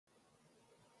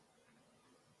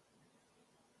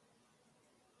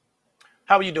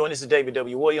How are you doing? This is David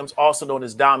W. Williams, also known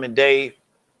as Diamond Dave,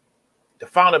 the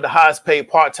founder of the highest paid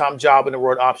part-time job in the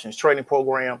world options trading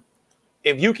program.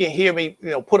 If you can hear me,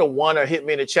 put a 1 or hit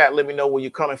me in the chat. Let me know where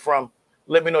you're coming from.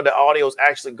 Let me know the audio is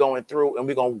actually going through, and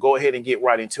we're going to go ahead and get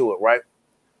right into it, right?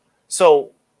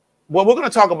 So what we're going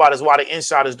to talk about is why the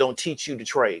insiders don't teach you to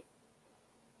trade.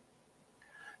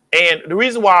 And the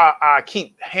reason why I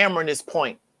keep hammering this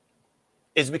point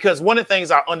is because one of the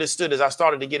things I understood as I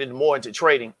started to get more into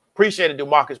trading, appreciate it,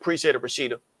 DeMarcus, appreciate it,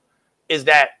 Rashida, is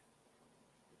that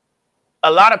a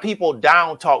lot of people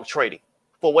down talk trading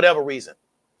for whatever reason.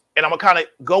 And I'm gonna kind of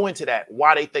go into that,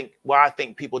 why I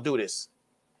think people do this.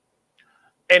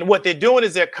 And what they're doing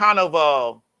is they're kind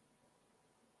of,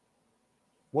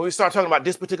 when we start talking about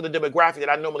this particular demographic that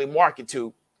I normally market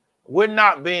to, we're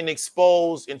not being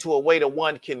exposed into a way that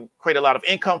one can create a lot of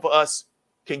income for us,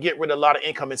 can get rid of a lot of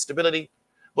income instability,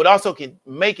 but also can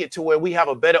make it to where we have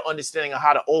a better understanding of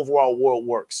how the overall world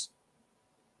works.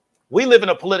 We live in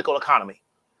a political economy.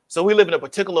 So we live in a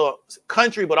particular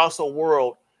country, but also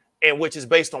world in which is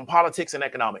based on politics and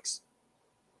economics.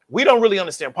 We don't really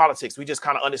understand politics. We just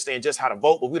kind of understand just how to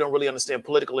vote, but we don't really understand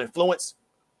political influence.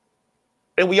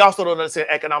 And we also don't understand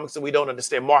economics, and we don't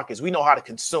understand markets. We know how to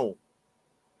consume.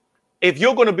 If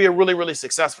you're going to be a really, really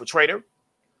successful trader,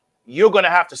 you're going to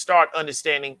have to start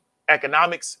understanding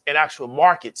economics and actual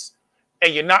markets.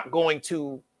 And you're not going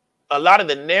to, a lot of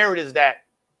the narratives that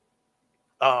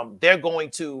they're going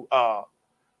to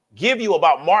give you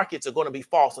about markets are going to be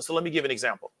false. So let me give an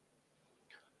example.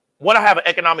 One, I have an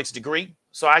economics degree,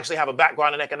 so I actually have a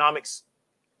background in economics.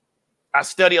 I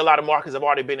study a lot of markets. I've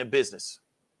already been in business.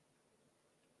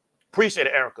 Appreciate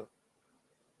it, Erica.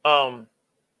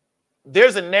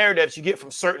 There's a narrative you get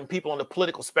from certain people on the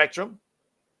political spectrum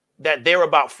that they're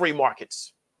about free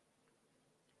markets.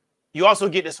 You also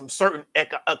get this from certain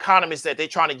economists that they're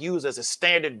trying to use as a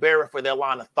standard bearer for their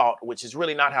line of thought, which is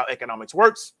really not how economics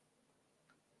works.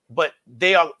 But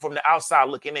they are from the outside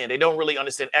looking in. They don't really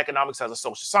understand economics as a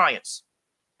social science.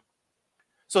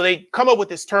 So they come up with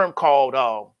this term called,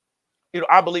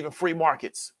 I believe in free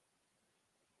markets.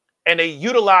 And they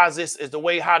utilize this as the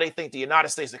way how they think the United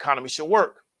States economy should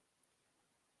work.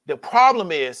 The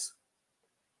problem is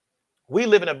we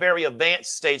live in a very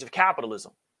advanced stage of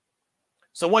capitalism.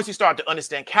 So once you start to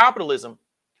understand capitalism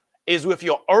is with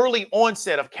your early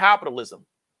onset of capitalism,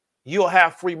 you'll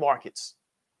have free markets.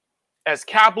 As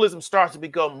capitalism starts to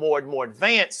become more and more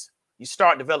advanced, you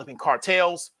start developing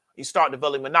cartels, you start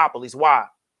developing monopolies. Why?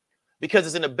 Because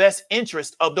it's in the best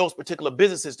interest of those particular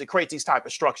businesses to create these type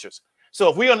of structures. So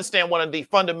if we understand one of the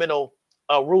fundamental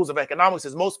rules of economics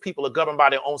is most people are governed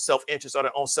by their own self-interest or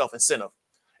their own self-incentive.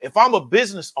 If I'm a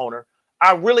business owner,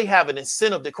 I really have an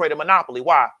incentive to create a monopoly.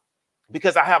 Why?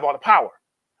 Because I have all the power.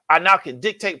 I now can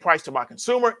dictate price to my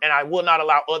consumer, and I will not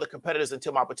allow other competitors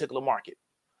into my particular market.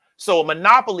 So a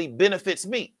monopoly benefits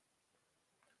me.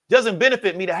 Doesn't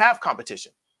benefit me to have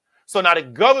competition. So now the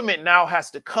government now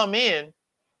has to come in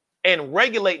and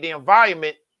regulate the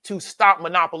environment to stop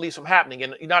monopolies from happening.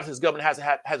 And the United States government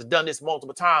has done this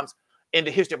multiple times in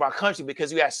the history of our country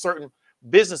because you have certain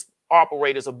business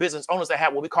operators or business owners that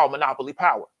have what we call monopoly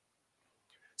power.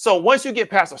 So once you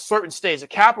get past a certain stage of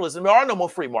capitalism, there are no more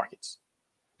free markets.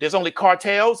 There's only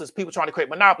cartels. There's people trying to create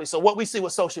monopolies. So what we see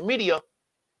with social media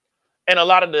and a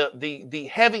lot of the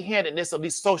heavy-handedness of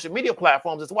these social media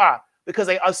platforms is why? Because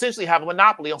they essentially have a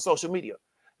monopoly on social media.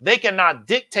 They cannot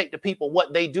dictate to people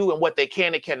what they do and what they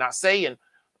can and cannot say and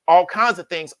all kinds of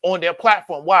things on their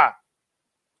platform. Why?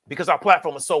 Because our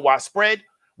platform is so widespread.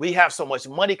 We have so much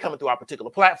money coming through our particular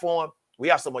platform. We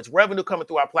have so much revenue coming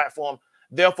through our platform.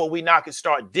 Therefore, we now can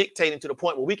start dictating to the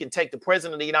point where we can take the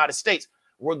president of the United States,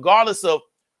 regardless of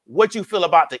what you feel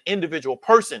about the individual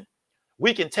person.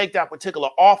 We can take that particular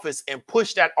office and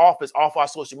push that office off our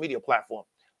social media platform.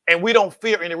 And we don't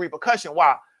fear any repercussion.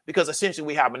 Why? Because essentially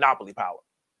we have monopoly power,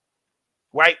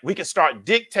 right? We can start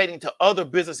dictating to other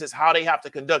businesses how they have to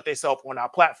conduct themselves on our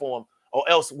platform, or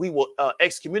else we will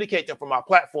excommunicate them from our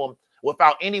platform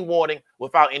without any warning,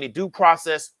 without any due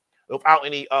process, without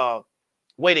any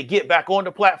way to get back on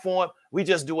the platform. We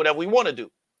just do whatever we want to do.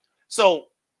 So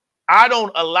I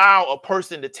don't allow a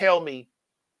person to tell me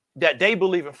that they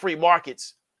believe in free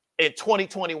markets in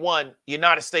 2021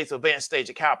 United States advanced stage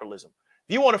of capitalism.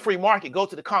 If you want a free market, go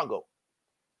to the Congo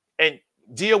and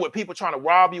deal with people trying to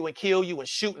rob you and kill you and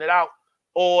shooting it out,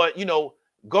 or,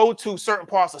 go to certain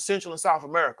parts of Central and South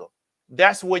America.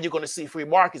 That's where you're going to see free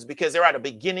markets because they're at a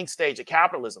beginning stage of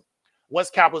capitalism. Once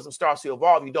capitalism starts to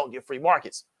evolve, you don't get free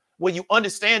markets. When you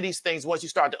understand these things, once you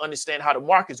start to understand how the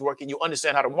markets work, and you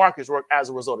understand how the markets work as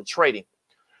a result of trading.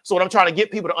 So what I'm trying to get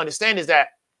people to understand is that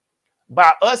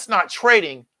by us not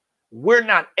trading, we're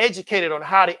not educated on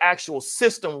how the actual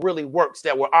system really works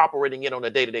that we're operating in on a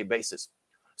day-to-day basis.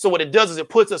 So what it does is it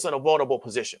puts us in a vulnerable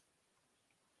position,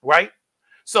 right?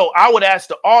 So I would ask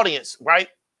the audience, right?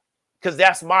 Because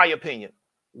that's my opinion.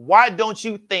 Why don't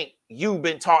you think you've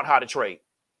been taught how to trade,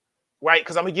 right?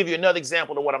 Because I'm going to give you another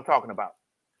example of what I'm talking about.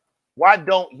 Why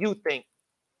don't you think?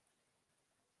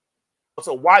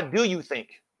 So why do you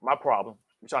think, my problem,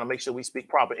 I'm trying to make sure we speak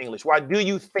proper English. Why do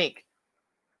you think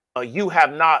you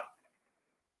have not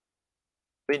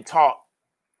been taught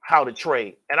how to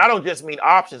trade? And I don't just mean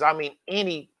options. I mean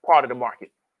any part of the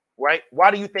market, right?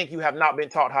 Why do you think you have not been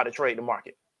taught how to trade the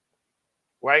market,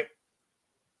 right?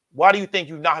 Why do you think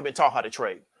you've not been taught how to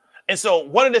trade? And so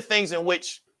one of the things in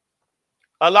which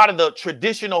a lot of the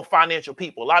traditional financial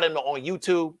people, a lot of them on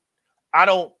YouTube, I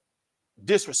don't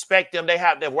disrespect them. They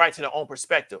have their right to their own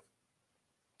perspective.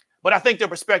 But I think their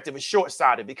perspective is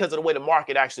short-sighted because of the way the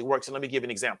market actually works. And let me give you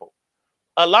an example.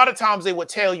 A lot of times they will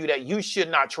tell you that you should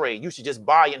not trade. You should just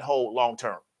buy and hold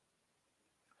long-term.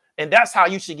 And that's how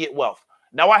you should get wealth.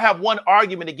 Now, I have one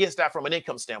argument against that from an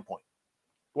income standpoint,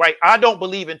 right? I don't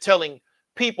believe in telling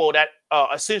people that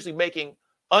essentially making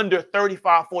under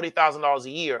 $35,000, $40,000 a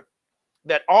year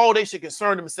that all they should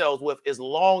concern themselves with is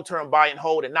long-term buy and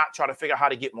hold and not try to figure out how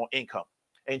to get more income.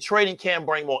 And trading can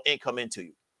bring more income into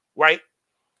you, right?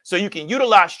 So you can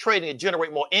utilize trading to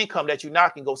generate more income that you now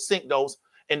can go sink those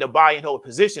into buy and hold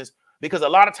positions. Because a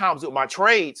lot of times with my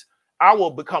trades, I will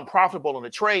become profitable on the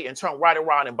trade and turn right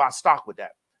around and buy stock with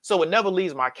that. So it never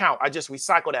leaves my account. I just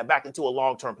recycle that back into a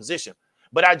long-term position.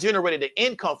 But I generated the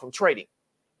income from trading.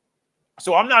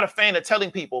 So I'm not a fan of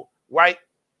telling people, right,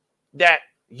 that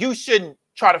you shouldn't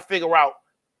try to figure out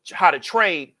how to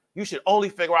trade. You should only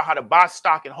figure out how to buy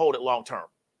stock and hold it long-term.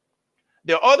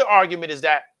 The other argument is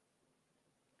that,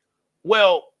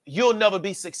 well, you'll never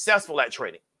be successful at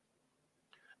trading.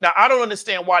 Now, I don't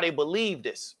understand why they believe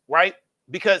this, right?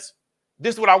 Because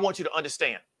this is what I want you to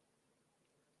understand.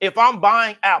 If I'm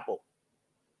buying Apple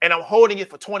and I'm holding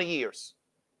it for 20 years,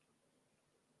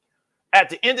 at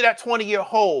the end of that 20-year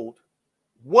hold,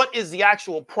 what is the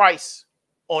actual price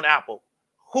on Apple?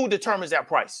 Who determines that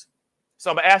price?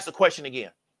 So I'm going to ask the question again.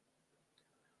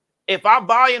 If I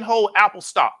buy and hold Apple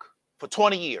stock for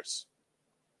 20 years,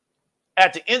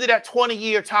 at the end of that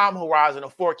 20-year time horizon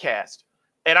of forecast,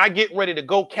 and I get ready to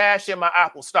go cash in my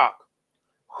Apple stock,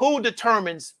 who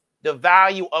determines the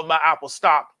value of my Apple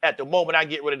stock at the moment I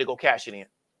get ready to go cash it in?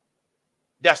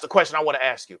 That's the question I want to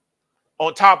ask you.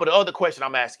 On top of the other question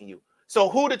I'm asking you. So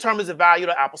who determines the value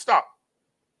of the Apple stock?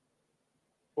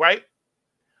 Right?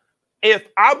 If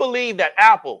I believe that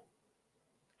Apple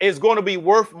is going to be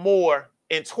worth more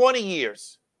in 20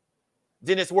 years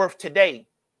than it's worth today,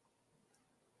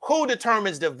 who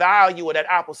determines the value of that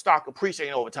Apple stock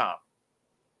appreciating over time?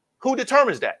 Who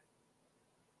determines that?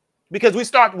 Because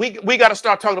we got to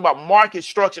start talking about market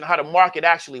structure and how the market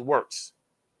actually works,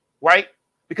 right?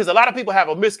 Because a lot of people have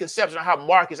a misconception of how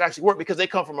markets actually work because they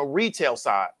come from a retail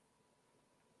side.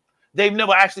 They've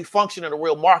never actually functioned in a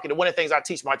real market. And one of the things I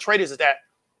teach my traders is that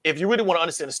if you really want to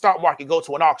understand the stock market, go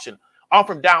to an auction. I'm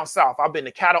from down south. I've been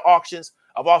to cattle auctions.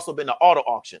 I've also been to auto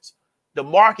auctions. The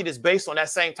market is based on that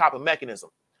same type of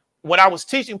mechanism. When I was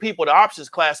teaching people the options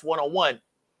class one-on-one,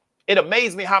 it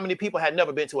amazed me how many people had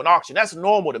never been to an auction. That's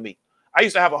normal to me. I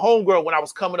used to have a homegirl when I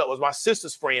was coming up. It was my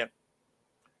sister's friend.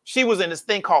 She was in this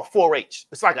thing called 4-H.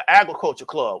 It's like an agriculture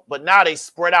club, but now they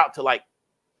spread out to like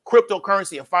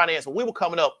cryptocurrency and finance. When we were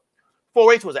coming up,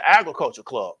 4-H was an agriculture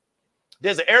club.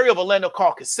 There's an area of Orlando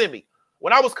called Kissimmee.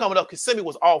 When I was coming up, Kissimmee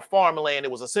was all farmland.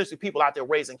 It was essentially people out there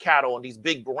raising cattle on these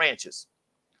big ranches.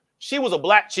 She was a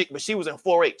black chick, but she was in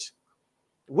 4-H.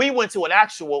 We went to an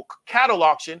actual cattle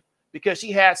auction because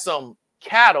she had some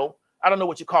cattle. I don't know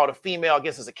what you call it, a female, I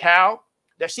guess it's a cow,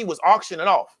 that she was auctioning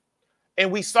off.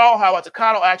 And we saw how at the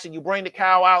cattle auction, you bring the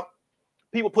cow out,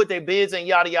 people put their bids in,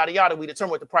 yada, yada, yada. We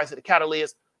determine what the price of the cattle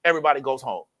is. Everybody goes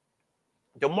home.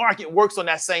 The market works on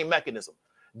that same mechanism.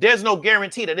 There's no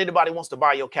guarantee that anybody wants to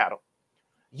buy your cattle.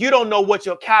 You don't know what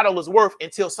your cattle is worth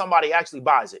until somebody actually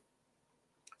buys it.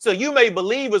 So you may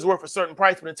believe it's worth a certain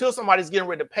price, but until somebody's getting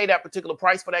ready to pay that particular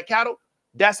price for that cattle,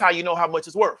 that's how you know how much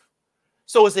it's worth.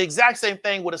 So it's the exact same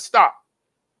thing with a stock.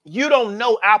 You don't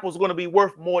know Apple's going to be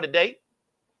worth more today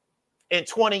in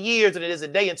 20 years than it is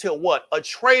today until what? A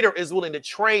trader is willing to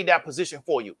trade that position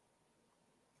for you.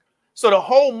 So the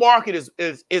whole market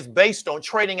is based on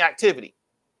trading activity.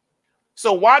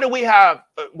 So why do we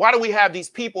have these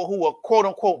people who are quote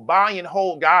unquote buy and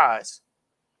hold guys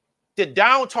to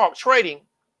down talk trading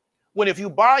when if you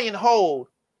buy and hold,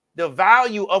 the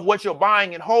value of what you're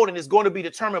buying and holding is going to be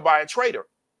determined by a trader?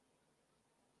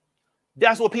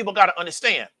 That's what people got to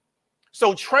understand.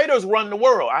 So traders run the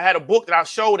world. I had a book that I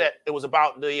showed that it was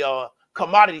about the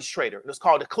commodities trader. It's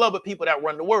called The Club of People That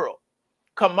Run the World.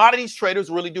 Commodities traders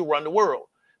really do run the world.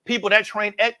 People that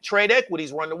trade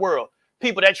equities run the world.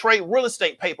 People that trade real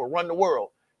estate paper run the world.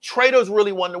 Traders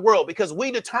really run the world because we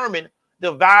determine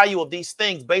the value of these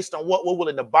things based on what we're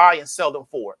willing to buy and sell them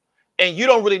for. And you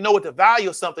don't really know what the value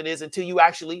of something is until you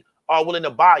actually are willing to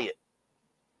buy it.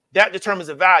 That determines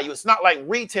the value. It's not like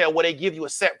retail where they give you a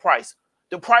set price.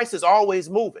 The price is always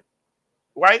moving,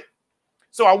 right?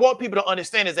 So I want people to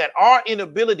understand is that our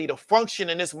inability to function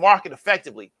in this market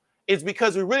effectively is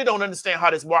because we really don't understand how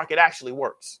this market actually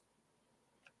works.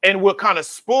 And we're kind of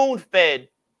spoon-fed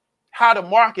how the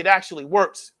market actually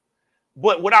works,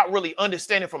 but without really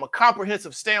understanding from a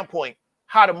comprehensive standpoint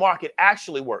how the market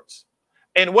actually works.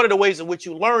 And one of the ways in which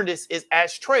you learn this is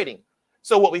as trading.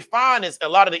 So what we find is a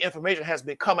lot of the information has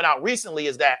been coming out recently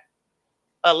is that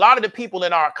a lot of the people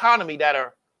in our economy that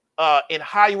are in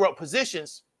higher up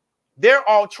positions, they're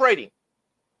all trading.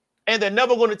 And they're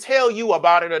never going to tell you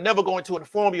about it. They're never going to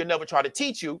inform you, never try to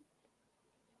teach you.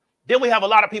 Then we have a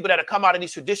lot of people that have come out of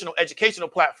these traditional educational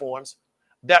platforms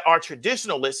that are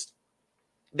traditionalists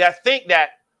that think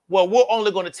that, well, we're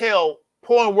only going to tell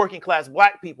poor and working class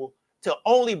black people to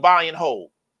only buy and hold.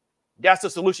 That's the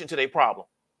solution to their problem.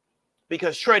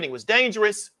 Because trading was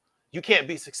dangerous. You can't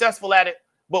be successful at it.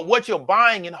 But what you're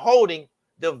buying and holding,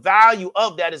 the value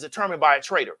of that is determined by a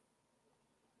trader.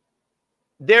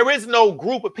 There is no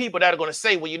group of people that are going to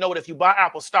say, well, you know what, if you buy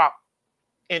Apple stock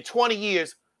in 20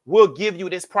 years, we'll give you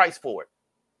this price for it.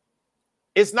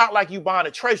 It's not like you buying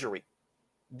a treasury.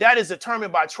 That is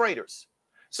determined by traders.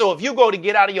 So if you go to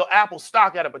get out of your Apple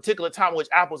stock at a particular time, which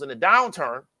Apple's in a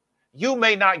downturn, you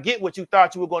may not get what you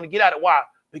thought you were going to get out of it. Why?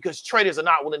 Because traders are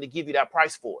not willing to give you that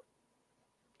price for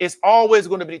it. It's always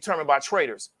going to be determined by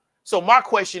traders. So my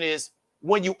question is,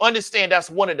 when you understand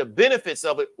that's one of the benefits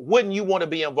of it, wouldn't you want to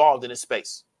be involved in this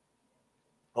space?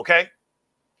 Okay.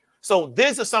 So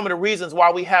these are some of the reasons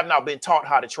why we have not been taught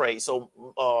how to trade. So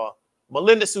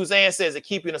Melinda Suzanne says to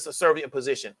keep you in a subservient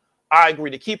position. I agree,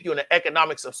 to keep you in an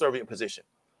economic subservient position.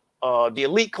 The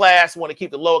elite class want to keep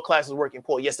the lower classes working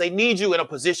poor. Yes, they need you in a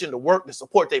position to work to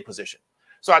support their position.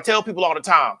 So I tell people all the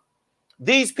time,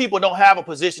 these people don't have a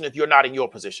position if you're not in your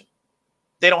position.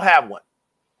 They don't have one.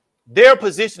 Their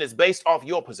position is based off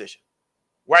your position,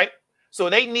 right? So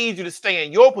they need you to stay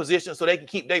in your position so they can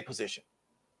keep their position.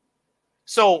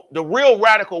 So the real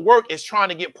radical work is trying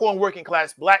to get poor and working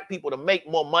class black people to make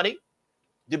more money,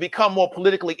 to become more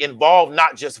politically involved,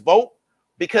 not just vote,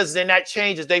 because then that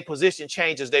changes their position,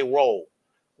 changes their role,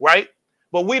 right?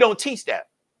 But we don't teach that.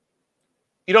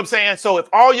 You know what I'm saying? So if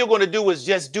all you're going to do is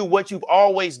just do what you've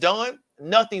always done,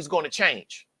 nothing's going to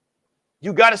change.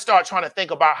 You got to start trying to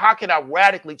think about how can I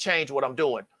radically change what I'm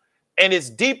doing? And it's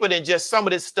deeper than just some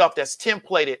of this stuff that's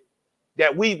templated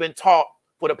that we've been taught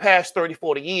for the past 30,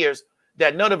 40 years,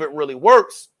 that none of it really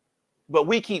works, but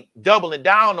we keep doubling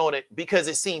down on it because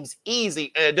it seems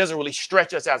easy and it doesn't really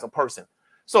stretch us as a person.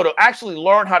 So to actually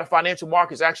learn how the financial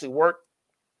markets actually work,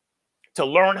 to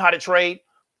learn how to trade,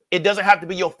 it doesn't have to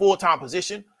be your full-time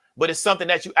position, but it's something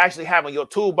that you actually have in your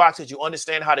toolbox that you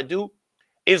understand how to do,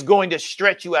 is going to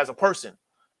stretch you as a person.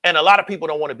 And a lot of people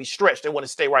don't want to be stretched. They want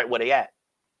to stay right where they at,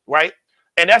 right?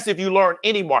 And that's if you learn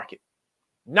any market,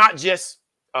 not just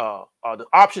the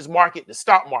options market, the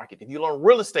stock market. If you learn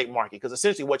real estate market, because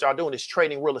essentially what y'all doing is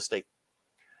trading real estate.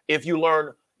 If you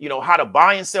learn, you know, how to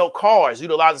buy and sell cars,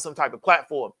 utilizing some type of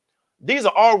platform, these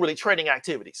are all really trading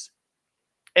activities.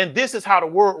 And this is how the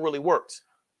world really works.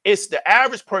 It's the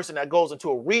average person that goes into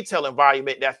a retail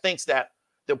environment that thinks that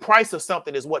the price of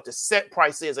something is what the set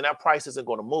price is, and that price isn't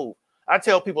going to move. I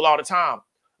tell people all the time,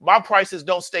 my prices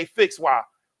don't stay fixed. Why?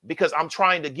 Because I'm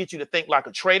trying to get you to think like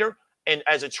a trader. And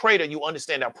as a trader, you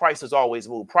understand that prices always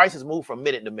move. Prices move from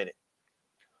minute to minute.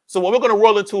 So what we're going to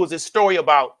roll into is this story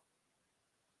about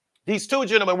these two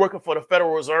gentlemen working for the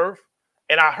Federal Reserve.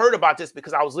 And I heard about this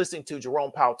because I was listening to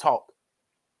Jerome Powell talk.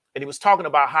 And he was talking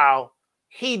about how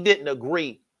he didn't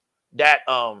agree that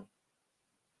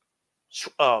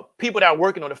people that are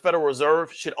working on the Federal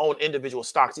Reserve should own individual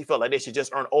stocks. He felt like they should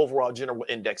just earn overall general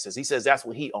indexes. He says that's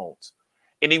what he owns.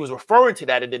 And he was referring to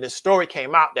that. And then this story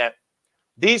came out that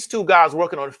these two guys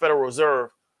working on the Federal Reserve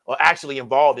are actually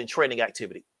involved in trading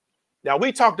activity. Now,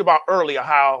 we talked about earlier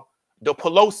how the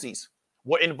Pelosi's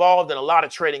were involved in a lot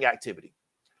of trading activity.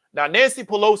 Now, Nancy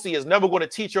Pelosi is never going to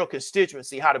teach her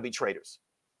constituency how to be traders.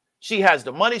 She has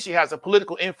the money. She has the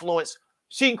political influence.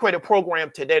 She can create a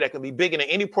program today that can be bigger than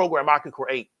any program I could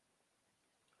create.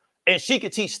 And she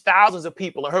could teach thousands of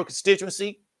people in her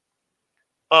constituency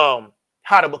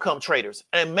how to become traders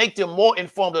and make them more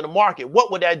informed of the market.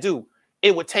 What would that do?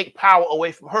 it would take power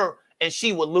away from her and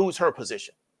she would lose her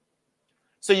position.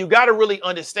 So you got to really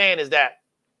understand is that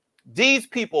these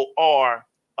people are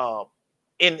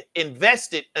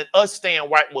invested in us staying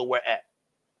right where we're at.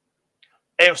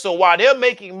 And so while they're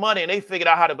making money and they figured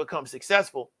out how to become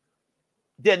successful,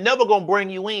 they're never going to bring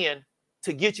you in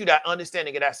to get you that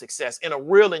understanding of that success in a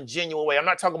real and genuine way. I'm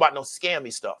not talking about no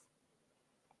scammy stuff,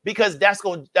 because that's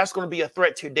going to be a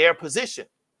threat to their position.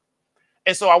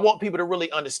 And so I want people to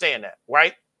really understand that,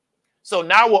 right? So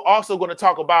now we're also going to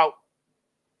talk about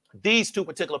these two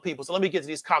particular people. So let me get to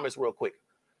these comments real quick.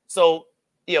 So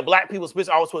yeah, black people's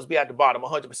business always supposed to be at the bottom.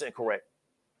 100% correct.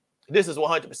 This is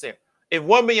 100%. If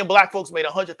 1 million black folks made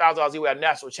 $100,000 a year at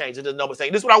natural change, it is a number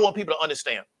saying. This is what I want people to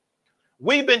understand.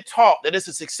 We've been taught that it's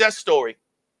a success story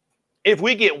if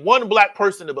we get one black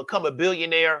person to become a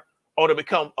billionaire or to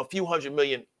become a few $100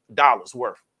 million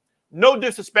worth. No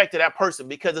disrespect to that person,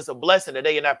 because it's a blessing that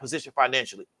they're in that position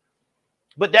financially.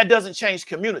 But that doesn't change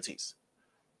communities.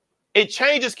 It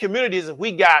changes communities if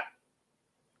we got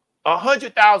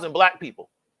 100,000 black people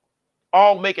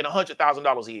all making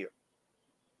 $100,000 a year.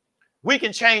 We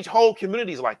can change whole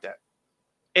communities like that.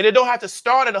 And it don't have to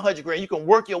start at 100 grand. You can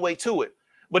work your way to it.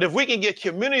 But if we can get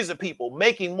communities of people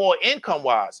making more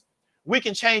income-wise, we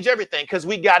can change everything because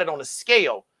we got it on a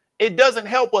scale. It doesn't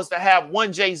help us to have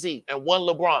one Jay-Z and one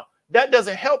LeBron. That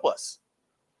doesn't help us,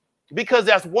 because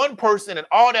that's one person and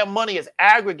all that money is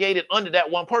aggregated under that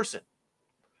one person.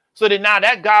 So then now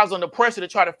that guy's under pressure to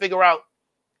try to figure out,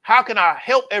 how can I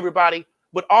help everybody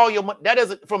with all your money? That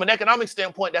doesn't, from an economic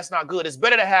standpoint, that's not good. It's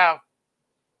better to have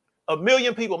 1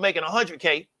 million people making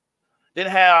 100K than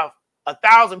have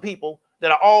 1,000 people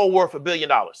that are all worth $1 billion.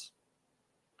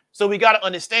 So we got to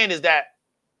understand is that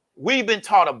we've been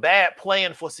taught a bad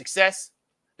plan for success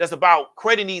that's about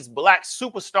creating these black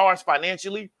superstars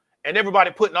financially and everybody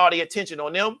putting all the attention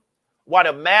on them, while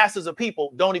the masses of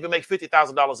people don't even make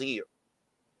 $50,000 a year.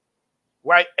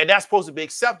 Right? And that's supposed to be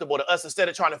acceptable to us, instead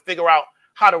of trying to figure out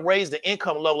how to raise the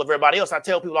income level of everybody else. I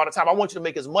tell people all the time, I want you to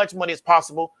make as much money as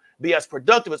possible, be as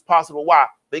productive as possible. Why?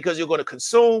 Because you're going to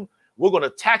consume. We're going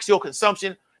to tax your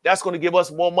consumption. That's going to give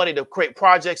us more money to create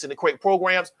projects and to create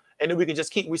programs. And then we can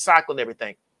just keep recycling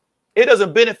everything. It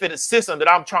doesn't benefit a system that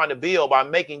I'm trying to build by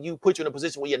making you, put you in a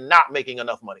position where you're not making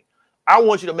enough money. I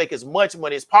want you to make as much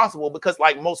money as possible, because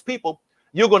like most people,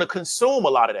 you're going to consume a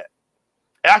lot of that.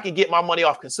 And I can get my money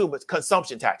off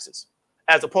consumption taxes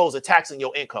as opposed to taxing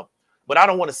your income. But I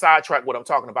don't want to sidetrack what I'm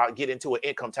talking about and get into an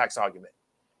income tax argument.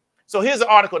 So here's an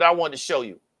article that I wanted to show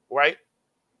you, right?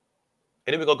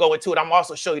 And then we're going to go into it. I'm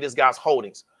also show you this guy's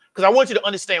holdings, because I want you to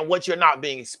understand what you're not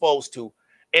being exposed to.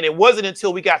 And it wasn't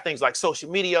until we got things like social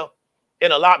media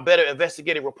and a lot better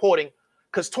investigative reporting,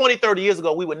 because 20, 30 years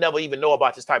ago, we would never even know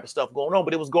about this type of stuff going on,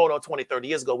 but it was going on 20, 30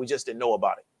 years ago. We just didn't know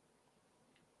about it.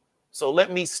 So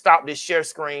let me stop this share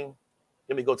screen.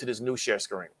 Let me go to this new share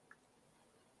screen.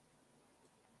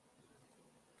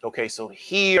 Okay, so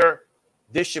here,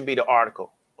 this should be the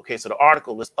article. Okay, so the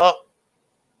article is up.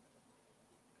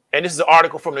 And this is an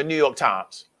article from the New York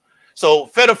Times. So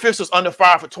Fed officials under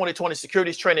fire for 2020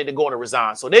 securities trading, they're going to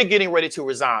resign. So they're getting ready to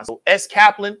resign. So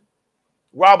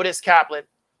Robert S. Kaplan,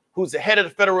 who's the head of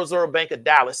the Federal Reserve Bank of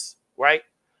Dallas, right?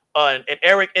 And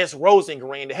Eric S.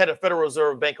 Rosengreen, the head of the Federal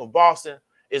Reserve Bank of Boston,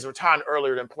 is retiring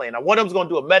earlier than planned. Now, one of them's going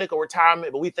to do a medical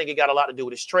retirement, but we think it got a lot to do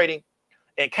with his trading.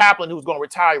 And Kaplan, who's going to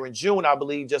retire in June, I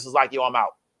believe, just is like, yo, I'm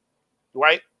out,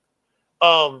 right?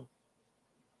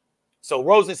 So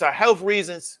Rosen said health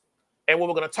reasons. And what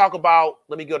we're going to talk about,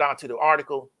 let me go down to the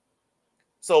article.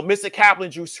 So Mr. Kaplan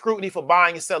drew scrutiny for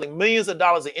buying and selling millions of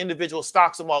dollars in individual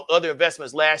stocks among other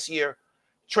investments last year.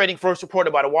 Trading first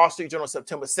reported by the Wall Street Journal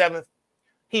September 7th.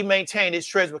 He maintained his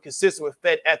trades were consistent with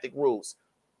Fed ethic rules.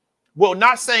 Well,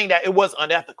 not saying that it was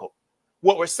unethical.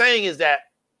 What we're saying is that,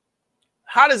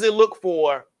 how does it look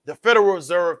for the Federal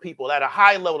Reserve people at a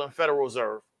high level in Federal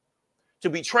Reserve to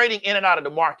be trading in and out of the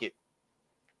market?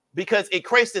 Because it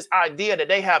creates this idea that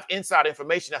they have inside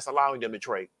information that's allowing them to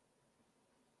trade.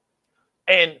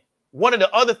 And one of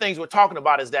the other things we're talking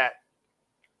about is that,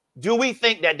 do we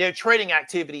think that their trading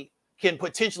activity can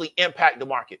potentially impact the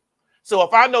market? So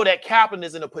if I know that Kaplan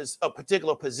is in a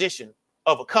particular position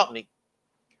of a company,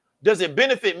 does it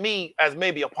benefit me as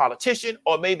maybe a politician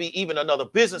or maybe even another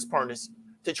business person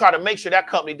to try to make sure that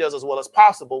company does as well as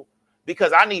possible?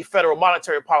 Because I need federal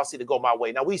monetary policy to go my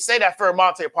way. Now, we say that federal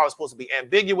monetary policy is supposed to be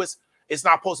ambiguous. It's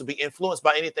not supposed to be influenced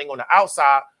by anything on the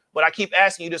outside. But I keep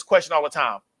asking you this question all the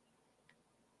time.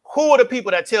 Who are the people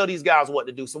that tell these guys what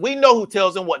to do? So we know who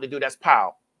tells them what to do. That's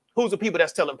Powell. Who's the people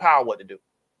that's telling Powell what to do?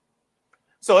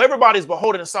 So everybody's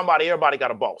beholden to somebody. Everybody got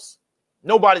a boss.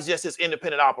 Nobody's just this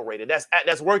independent operator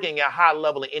that's working at high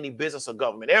level in any business or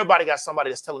government. Everybody got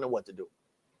somebody that's telling them what to do.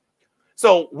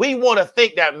 So we want to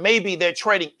think that maybe their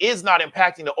trading is not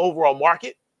impacting the overall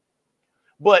market,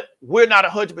 but we're not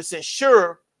 100%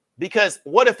 sure, because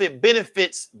what if it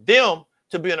benefits them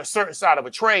to be on a certain side of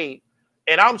a trade,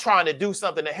 and I'm trying to do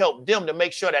something to help them to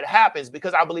make sure that happens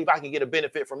because I believe I can get a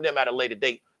benefit from them at a later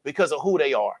date because of who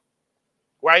they are,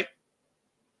 right?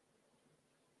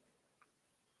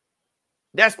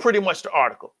 That's pretty much the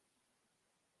article.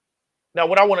 Now,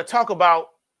 what I want to talk about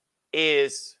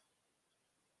is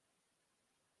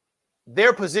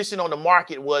their position on the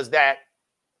market was that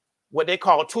what they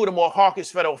call two of the more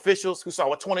hawkish federal officials who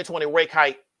saw a 2020 rate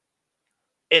hike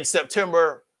in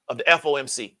September of the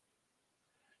FOMC.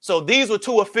 So these were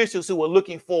two officials who were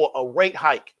looking for a rate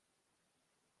hike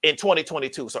in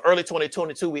 2022. So early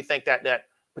 2022, we think that that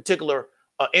particular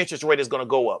interest rate is going to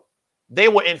go up. They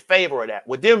were in favor of that.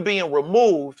 With them being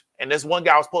removed, and this one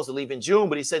guy was supposed to leave in June,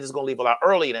 but he said he's going to leave a lot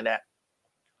earlier than that.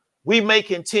 We may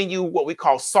continue what we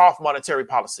call soft monetary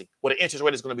policy, where the interest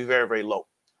rate is going to be very, very low.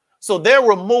 So their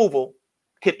removal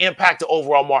could impact the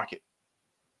overall market.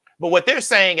 But what they're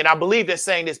saying, and I believe they're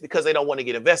saying this because they don't want to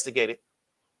get investigated,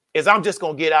 is I'm just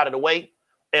going to get out of the way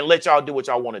and let y'all do what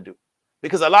y'all want to do.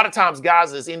 Because a lot of times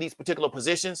guys is in these particular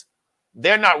positions,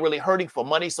 they're not really hurting for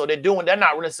money. So they're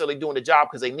not necessarily doing the job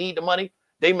because they need the money.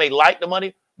 They may like the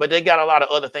money, but they got a lot of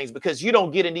other things, because you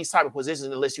don't get in these type of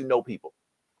positions unless you know people.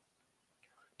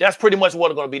 That's pretty much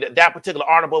what it's going to be, that particular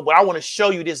article. But I want to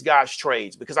show you this guy's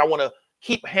trades because I want to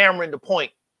keep hammering the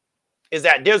point is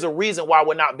that there's a reason why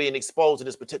we're not being exposed to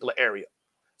this particular area.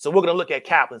 So we're going to look at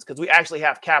Kaplan's because we actually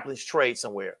have Kaplan's trade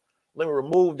somewhere. Let me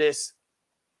remove this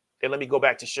and let me go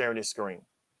back to sharing this screen.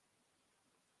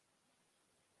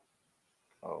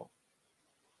 Oh.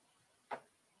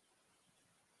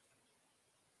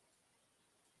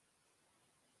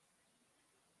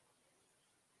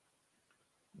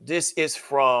 This is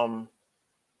from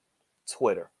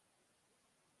Twitter.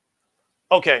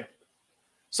 Okay.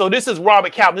 So this is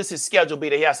Robert Kaplan. This is Schedule B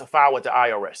that he has to file with the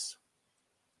IRS.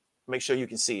 Make sure you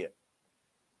can see it.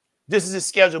 This is his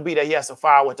Schedule B that he has to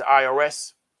file with the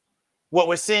IRS. What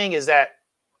we're seeing is that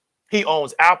he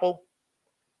owns Apple.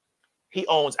 He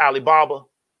owns Alibaba.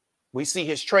 We see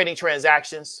his trading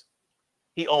transactions.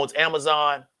 He owns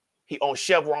Amazon. He owns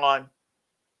Chevron.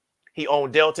 He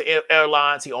owned Delta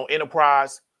Airlines. He owned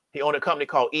Enterprise. He owned a company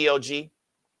called ELG.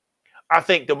 I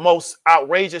think the most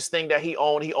outrageous thing that he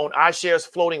owned iShares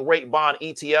floating rate bond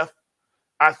ETF.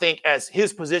 I think as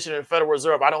his position in the Federal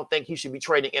Reserve, I don't think he should be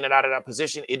trading in and out of that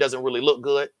position. It doesn't really look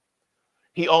good.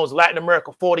 He owns Latin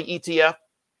America 40 ETF,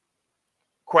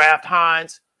 Kraft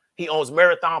Heinz. He owns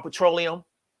Marathon Petroleum.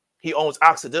 He owns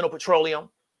Occidental Petroleum.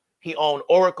 He owns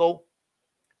Oracle,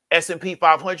 S&P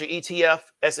 500 ETF,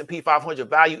 S&P 500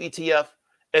 Value ETF,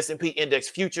 S&P Index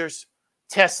Futures,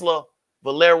 Tesla,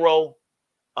 Valero,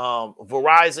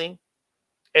 Verizon.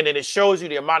 And then it shows you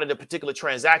the amount of the particular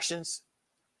transactions,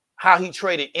 how he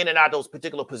traded in and out of those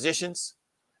particular positions.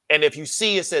 And if you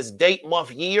see it says date,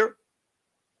 month, year,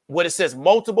 what it says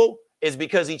multiple is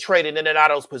because he traded in and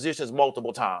out of those positions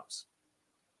multiple times.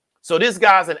 So this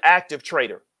guy's an active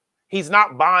trader. He's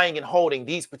not buying and holding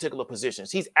these particular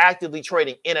positions. He's actively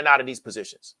trading in and out of these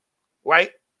positions,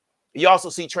 right? You also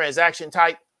see transaction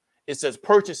type. It says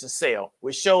purchase and sell,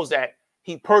 which shows that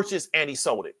he purchased and he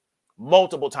sold it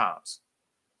multiple times,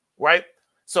 right?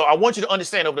 So I want you to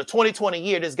understand over the 2020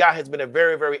 year, this guy has been a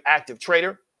very, very active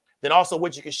trader. Then also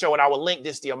what you can show, and I will link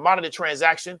this, the amount of the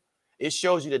transaction. It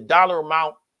shows you the dollar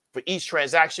amount for each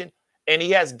transaction. And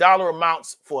he has dollar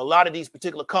amounts for a lot of these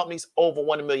particular companies over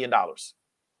 $1 million.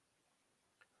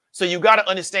 So you got to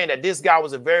understand that this guy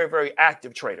was a very, very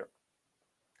active trader.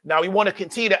 Now we want to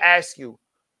continue to ask you,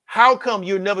 how come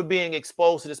you're never being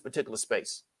exposed to this particular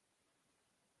space?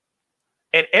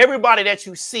 And everybody that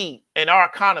you see in our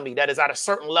economy that is at a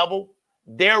certain level,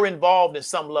 they're involved in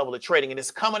some level of trading. And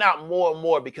it's coming out more and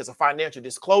more because of financial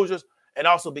disclosures and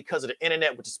also because of the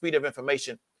internet with the speed of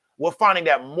information. We're finding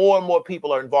that more and more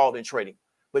people are involved in trading.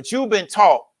 But you've been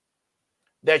taught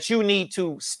that you need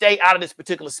to stay out of this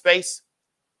particular space.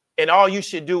 And all you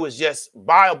should do is just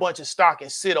buy a bunch of stock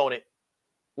and sit on it,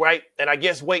 right? And I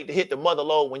guess wait to hit the mother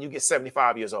lode when you get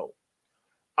 75 years old.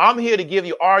 I'm here to give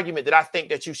you an argument that I think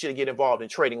that you should get involved in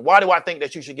trading. Why do I think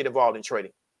that you should get involved in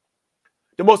trading?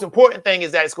 The most important thing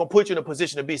is that it's going to put you in a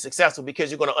position to be successful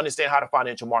because you're going to understand how the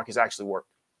financial markets actually work.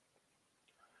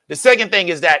 The second thing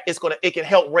is that it can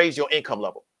help raise your income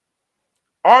level.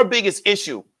 Our biggest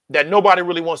issue that nobody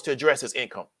really wants to address is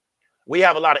income. We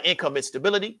have a lot of income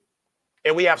instability,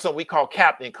 and we have something we call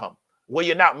capped income, where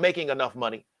you're not making enough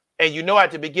money and you know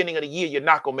at the beginning of the year you're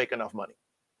not going to make enough money.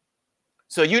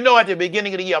 So you know at the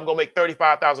beginning of the year I'm going to make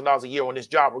 $35,000 a year on this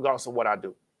job regardless of what I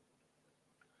do.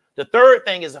 The third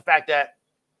thing is the fact that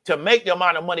to make the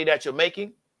amount of money that you're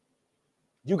making,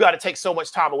 you got to take so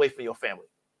much time away from your family.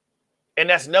 And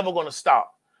that's never going to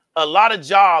stop. A lot of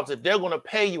jobs, if they're going to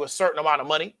pay you a certain amount of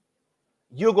money,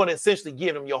 you're going to essentially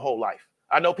give them your whole life.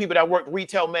 I know people that worked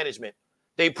retail management.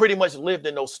 They pretty much lived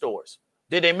in those stores.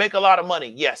 Did they make a lot of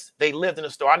money? Yes, they lived in the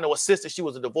store. I know a sister, she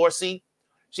was a divorcee.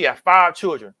 She had 5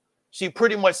 children. She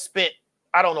pretty much spent,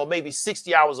 I don't know, maybe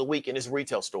 60 hours a week in this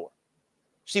retail store.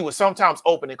 She would sometimes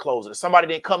open and close it. If somebody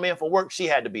didn't come in for work, she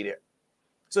had to be there.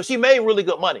 So she made really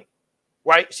good money,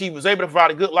 right? She was able to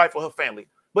provide a good life for her family,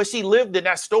 but she lived in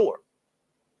that store.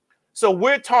 So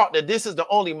we're taught that this is the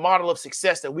only model of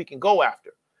success that we can go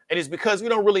after. And it's because we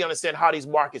don't really understand how these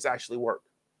markets actually work.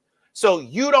 So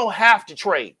you don't have to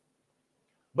trade,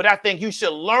 but I think you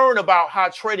should learn about how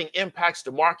trading impacts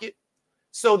the market.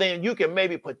 So then you can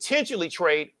maybe potentially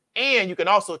trade, and you can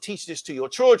also teach this to your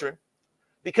children,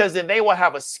 because then they will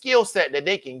have a skill set that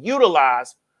they can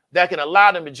utilize that can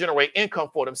allow them to generate income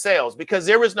for themselves, because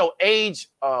there is no age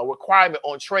requirement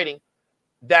on trading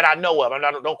that I know of.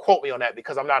 Don't quote me on that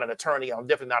because I'm not an attorney. I'm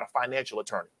definitely not a financial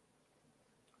attorney.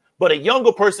 But a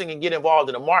younger person can get involved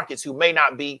in the markets who may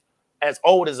not be as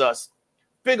old as us,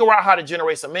 figure out how to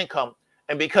generate some income.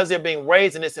 And because they're being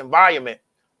raised in this environment,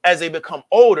 as they become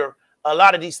older, a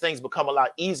lot of these things become a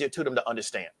lot easier to them to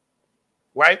understand,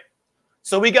 right?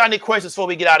 So we got any questions before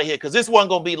we get out of here? Because this wasn't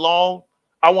going to be long.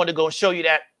 I want to go and show you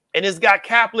that. And this guy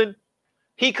Kaplan,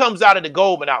 he comes out of the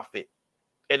Goldman outfit.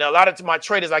 And a lot of my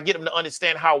traders, I get them to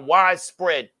understand how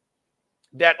widespread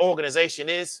that organization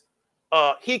is.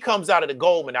 He comes out of the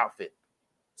Goldman outfit.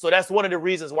 So that's one of the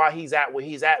reasons why he's at where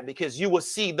he's at, because you will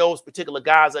see those particular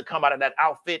guys that come out of that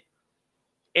outfit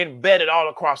embedded all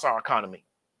across our economy,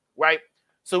 right?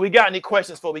 So we got any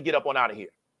questions before we get up on out of here?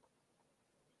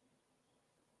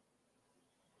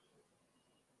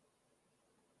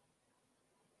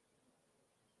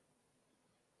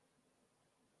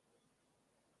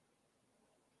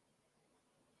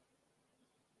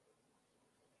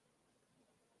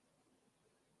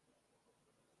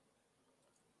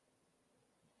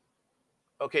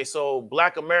 Okay, so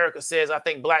Black America says, I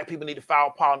think black people need to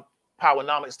file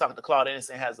Powernomics. Dr. Claude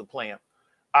Anderson has a plan.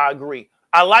 I agree.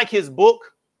 I like his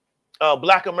book,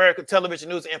 Black America Television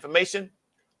News and Information.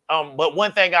 But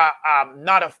one thing I'm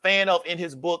not a fan of in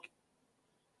his book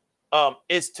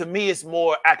is, to me, it's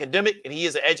more academic, and he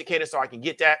is an educator, so I can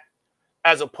get that,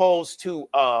 as opposed to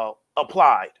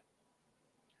applied.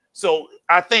 So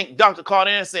I think Dr. Claude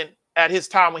Anderson, at his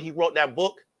time when he wrote that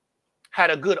book, had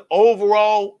a good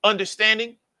overall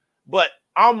understanding, but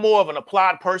I'm more of an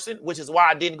applied person, which is why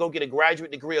I didn't go get a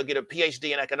graduate degree or get a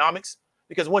PhD in economics,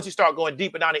 because once you start going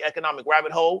deeper down the economic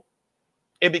rabbit hole,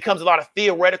 it becomes a lot of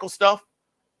theoretical stuff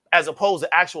as opposed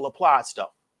to actual applied stuff.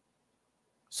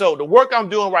 So the work I'm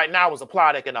doing right now is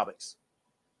applied economics,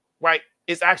 right?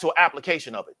 It's actual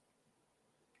application of it,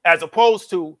 as opposed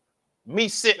to me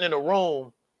sitting in a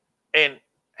room and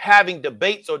having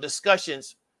debates or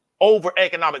discussions over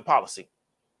economic policy.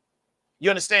 You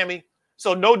understand me?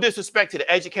 So no disrespect to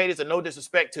the educators and no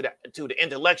disrespect to the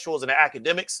intellectuals and the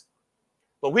academics,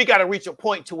 but we got to reach a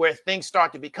point to where things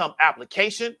start to become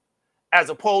application as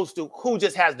opposed to who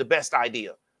just has the best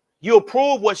idea. You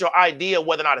approve what's your idea,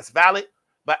 whether or not it's valid,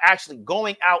 but actually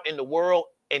going out in the world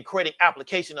and creating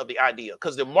application of the idea,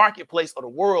 because the marketplace or the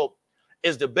world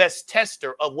is the best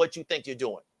tester of what you think you're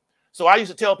doing. So I used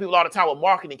to tell people all the time with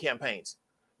marketing campaigns,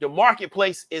 the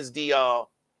marketplace is the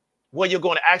where you're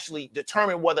going to actually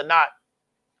determine whether or not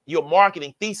your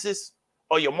marketing thesis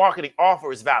or your marketing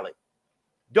offer is valid.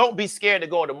 Don't be scared to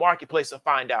go in the marketplace and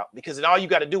find out, because then all you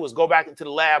got to do is go back into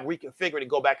the lab, reconfigure it, and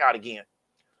go back out again.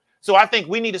 So I think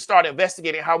we need to start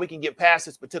investigating how we can get past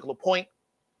this particular point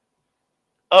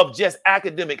of just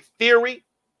academic theory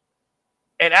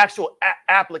and actual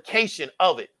application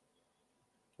of it,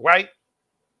 right?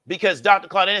 Because Dr.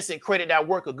 Claude Anderson created that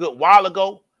work a good while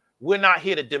ago. We're not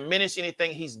here to diminish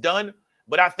anything he's done,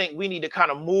 but I think we need to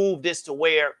kind of move this to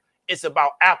where it's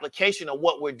about application of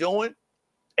what we're doing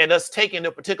and us taking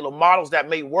the particular models that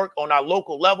may work on our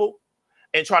local level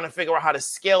and trying to figure out how to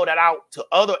scale that out to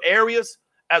other areas,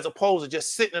 as opposed to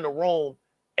just sitting in a room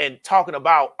and talking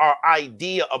about our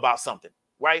idea about something,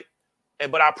 right?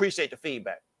 But I appreciate the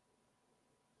feedback.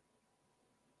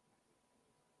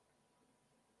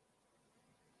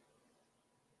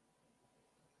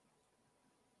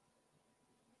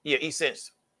 Yeah,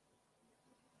 E-Sense.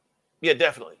 Yeah,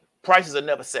 definitely. Prices are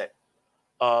never set.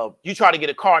 You try to get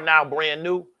a car now, brand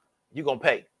new, you're going to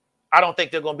pay. I don't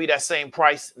think they're going to be that same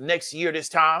price next year this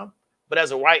time. But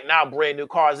as of right now, brand new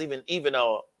cars, even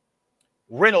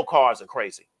rental cars are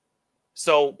crazy.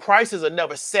 So prices are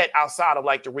never set outside of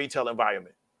like the retail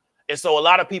environment. And so a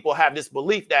lot of people have this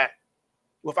belief that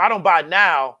if I don't buy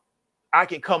now, I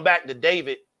can come back to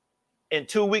David in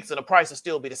 2 weeks and the price will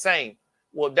still be the same.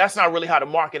 Well, that's not really how the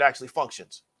market actually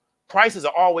functions. Prices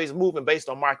are always moving based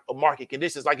on market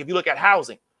conditions. Like if you look at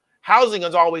housing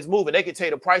is always moving. They can tell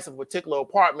you the price of a particular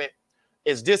apartment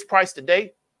is this price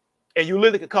today, and you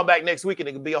literally could come back next week and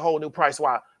it could be a whole new price.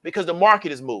 Why? Because the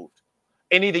market has moved.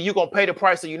 And either you're going to pay the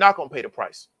price or you're not going to pay the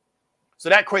price. So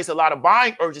that creates a lot of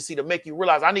buying urgency to make you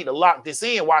realize I need to lock this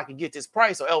in while I can get this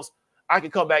price, or else I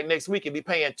can come back next week and be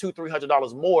paying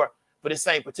 $200-300 more for the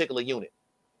same particular unit.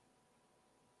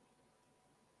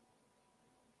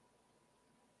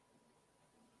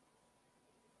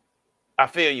 I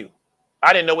feel you.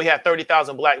 I didn't know we had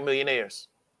 30,000 black millionaires.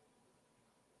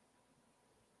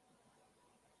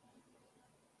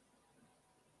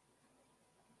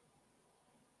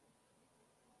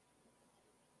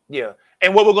 Yeah.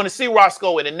 And what we're going to see,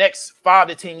 Roscoe, in the next 5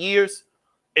 to 10 years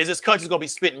is this country's going to be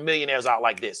spitting millionaires out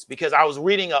like this. Because I was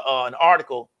reading an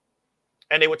article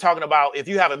and they were talking about if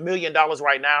you have $1 million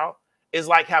right now, it's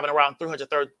like having around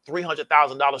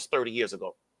 $300,000 30 years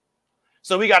ago.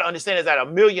 So we got to understand is that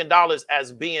 $1 million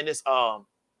as being this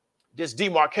this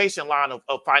demarcation line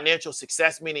of financial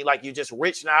success, meaning like you're just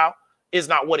rich now, is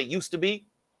not what it used to be.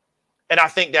 And I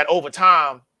think that over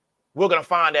time, we're going to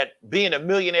find that being a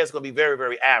millionaire is going to be very,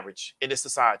 very average in this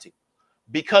society.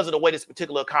 Because of the way this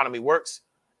particular economy works,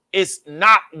 it's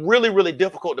not really, really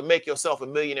difficult to make yourself a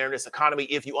millionaire in this economy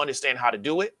if you understand how to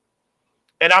do it.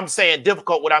 And I'm saying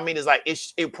difficult, what I mean is like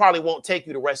it probably won't take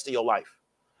you the rest of your life.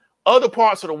 Other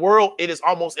parts of the world, it is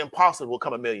almost impossible to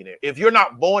become a millionaire. If you're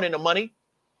not born into money,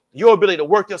 your ability to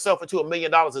work yourself into $1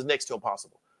 million is next to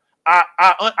impossible.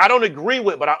 I don't agree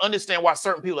with it, but I understand why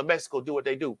certain people in Mexico do what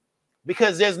they do.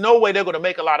 Because there's no way they're going to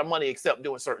make a lot of money except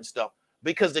doing certain stuff.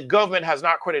 Because the government has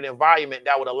not created an environment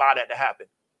that would allow that to happen.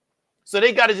 So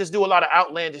they got to just do a lot of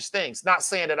outlandish things. Not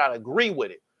saying that I agree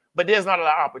with it, but there's not a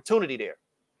lot of opportunity there.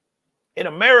 In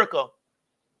America,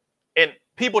 and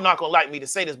people are not going to like me to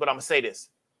say this, but I'm going to say this.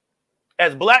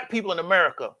 As black people in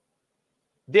America,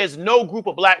 there's no group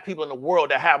of black people in the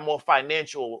world that have more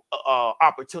financial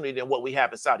opportunity than what we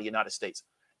have inside the United States.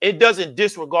 It doesn't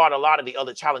disregard a lot of the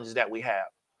other challenges that we have.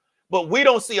 But we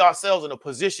don't see ourselves in a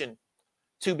position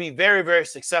to be very, very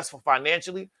successful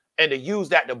financially and to use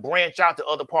that to branch out to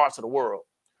other parts of the world.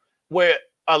 Where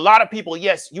a lot of people,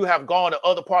 yes, you have gone to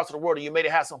other parts of the world and you may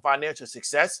have some financial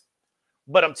success.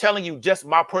 But I'm telling you, just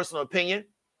my personal opinion,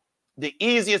 the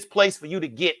easiest place for you to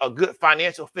get a good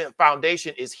financial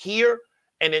foundation is here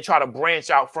and then try to branch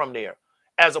out from there,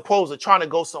 as opposed to trying to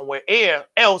go somewhere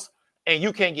else and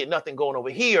you can't get nothing going over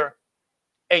here.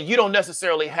 And you don't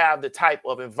necessarily have the type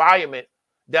of environment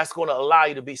that's going to allow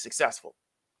you to be successful,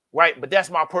 right? But that's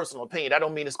my personal opinion. I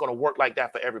don't mean it's going to work like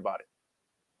that for everybody.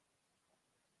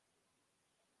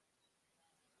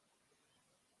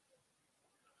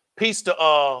 Peace to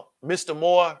Mr.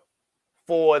 Moore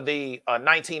for the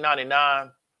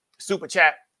 1999 super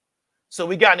chat. So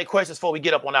we got any questions before we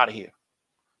get up on out of here?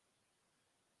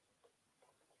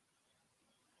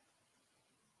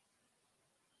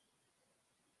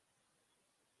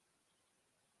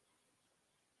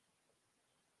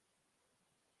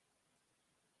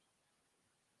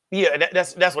 Yeah,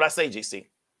 that's what I say, GC.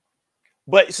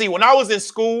 But see, when I was in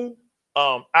school,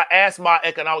 I asked my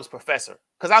economics professor,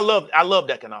 because I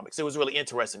loved economics. It was really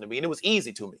interesting to me, and it was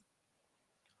easy to me.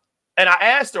 And I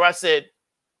asked her, I said,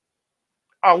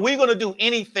 are we going to do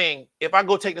anything, if I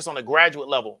go take this on a graduate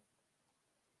level,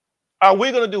 are we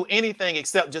going to do anything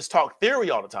except just talk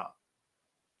theory all the time?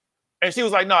 And she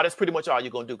was like, no, that's pretty much all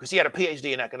you're going to do, because she had a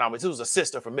PhD in economics. It was a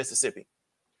sister from Mississippi.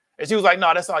 And she was like,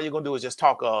 no, that's all you're going to do is just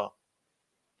talk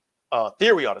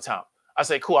theory all the time. I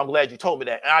said, cool, I'm glad you told me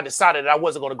that. And I decided that I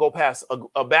wasn't going to go past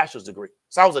a bachelor's degree.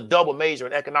 So I was a double major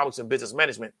in economics and business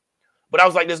management. But I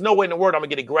was like, there's no way in the world I'm going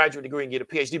to get a graduate degree and get a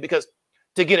PhD, because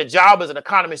to get a job as an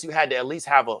economist, you had to at least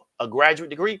have a graduate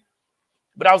degree.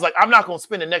 But I was like, I'm not going to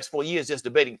spend the next 4 years just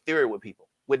debating theory with people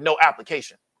with no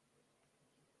application.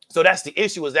 So that's the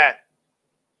issue, is that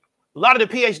a lot of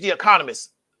the PhD economists,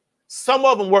 some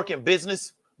of them work in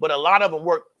business, but a lot of them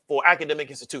work for academic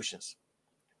institutions.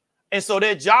 And so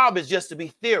their job is just to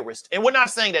be theorists. And we're not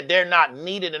saying that they're not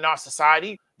needed in our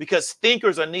society, because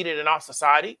thinkers are needed in our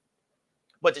society.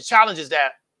 But the challenge is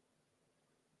that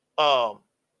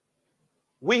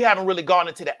we haven't really gone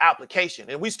into the application.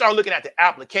 And we start looking at the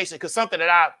application, because something that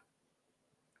I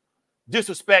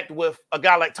disrespect with a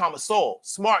guy like Thomas Sowell,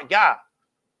 smart guy.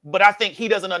 But I think he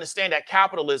doesn't understand that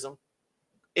capitalism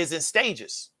is in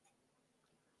stages.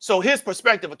 So his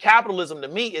perspective of capitalism to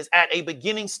me is at a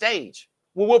beginning stage.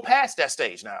 Well, we're past that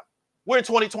stage now. We're in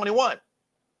 2021.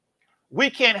 We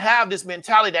can't have this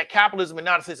mentality that capitalism in the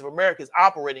United States of America is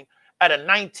operating at a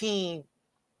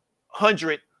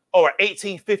 1900 or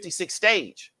 1856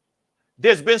 stage.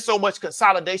 There's been so much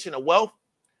consolidation of wealth.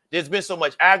 There's been so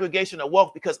much aggregation of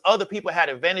wealth because other people had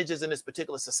advantages in this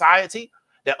particular society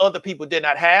that other people did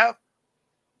not have.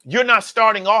 You're not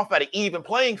starting off at an even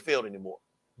playing field anymore.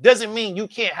 Doesn't mean you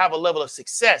can't have a level of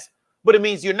success, but it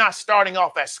means you're not starting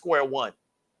off at square one,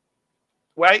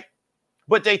 right?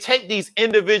 But they take these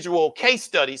individual case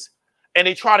studies and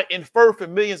they try to infer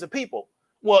from millions of people.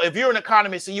 Well, if you're an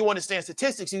economist and you understand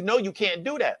statistics, you know you can't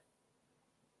do that,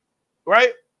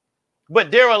 right?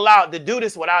 But they're allowed to do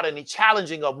this without any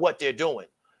challenging of what they're doing.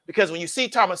 Because when you see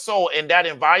Thomas Sowell in that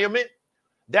environment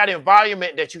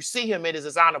that you see him in is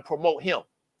designed to promote him.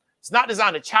 It's not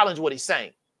designed to challenge what he's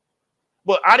saying.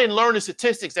 But I didn't learn the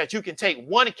statistics that you can take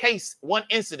one case, one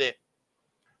incident,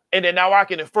 and then now I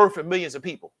can infer from millions of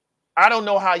people. I don't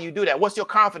know how you do that. What's your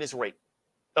confidence rate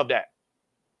of that?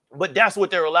 But that's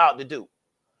what they're allowed to do.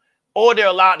 Or they're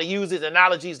allowed to use these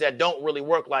analogies that don't really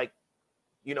work, like,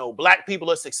 you know, black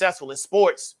people are successful in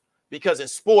sports because in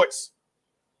sports,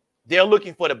 they're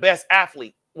looking for the best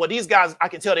athlete. Well, these guys, I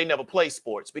can tell they never played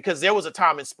sports because there was a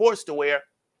time in sports to where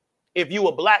if you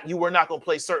were black, you were not going to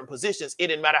play certain positions. It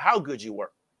didn't matter how good you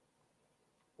were,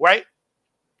 right?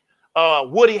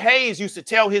 Woody Hayes used to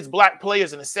tell his black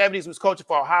players in the 70s, who was coaching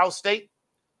for Ohio State,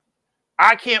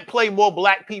 I can't play more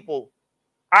black people.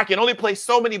 I can only play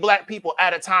so many black people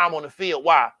at a time on the field.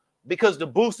 Why? Because the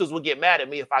boosters will get mad at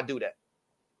me if I do that.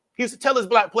 He used to tell his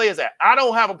black players that I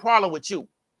don't have a problem with you,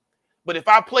 but if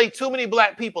I play too many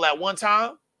black people at one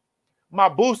time, my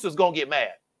booster's going to get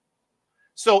mad.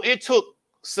 So it took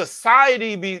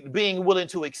society being willing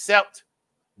to accept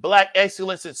black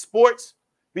excellence in sports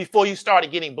before you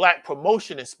started getting black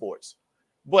promotion in sports.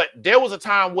 But there was a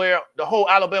time where the whole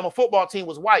Alabama football team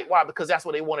was white. Why? Because that's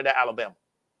what they wanted at Alabama.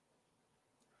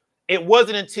 It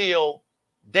wasn't until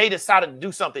they decided to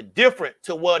do something different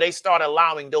to where they started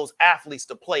allowing those athletes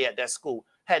to play at that school.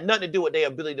 Had nothing to do with their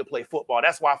ability to play football.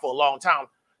 That's why for a long time,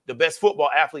 the best football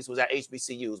athletes was at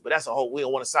HBCUs. But that's a whole, we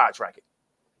don't want to sidetrack it.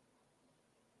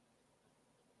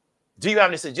 Do you have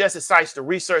any suggested sites to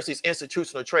research these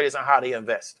institutional traders on how they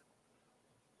invest?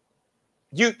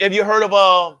 Have you heard of,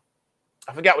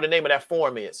 I forgot what the name of that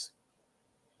form is.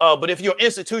 But if you're an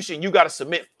institution, you got to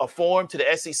submit a form to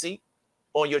the SEC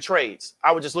on your trades.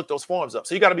 I would just look those forms up.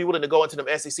 So you got to be willing to go into them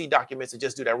SEC documents and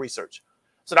just do that research.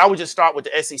 So I would just start with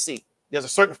the SEC. There's a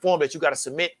certain form that you got to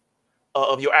submit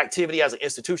of your activity as an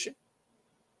institution.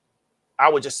 I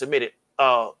would just submit it.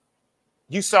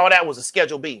 You saw that was a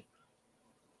Schedule B.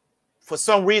 For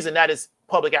some reason, that is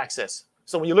public access.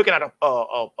 So when you're looking at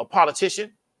a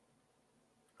politician,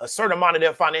 a certain amount of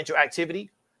their financial activity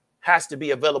has to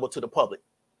be available to the public.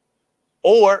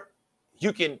 Or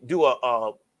you can do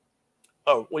a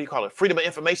what do you call it? Freedom of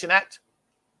Information Act.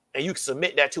 And you can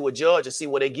submit that to a judge and see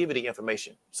where they give you the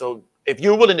information. So if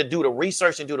you're willing to do the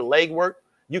research and do the legwork,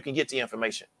 you can get the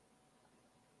information.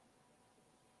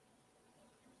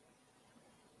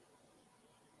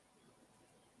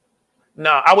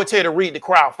 Now, I would tell you to read The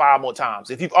Crowd 5 more times.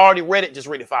 If you've already read it, just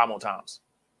read it 5 more times.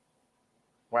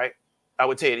 Right? I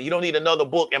would tell you, you don't need another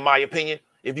book, in my opinion.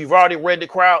 If you've already read The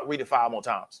Crowd, read it 5 more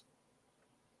times.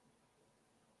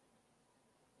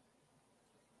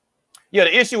 Yeah,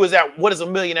 the issue is that what is a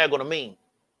millionaire going to mean?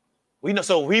 We know,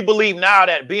 so we believe now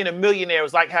that being a millionaire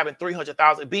is like having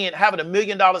 $300,000. Having $1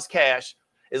 million cash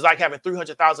is like having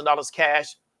 $300,000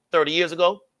 cash 30 years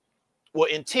ago. Well,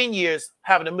 in 10 years,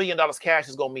 having $1 million cash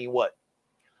is going to mean what?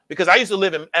 Because I used to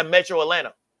live in Metro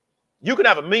Atlanta. You can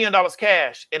have $1 million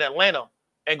cash in Atlanta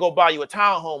and go buy you a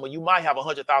townhome, and you might have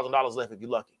 $100,000 left if you're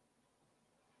lucky.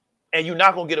 And you're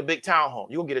not going to get a big townhome.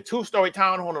 You're going to get a 2-story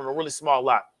townhome on a really small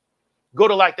lot. Go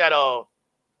to like that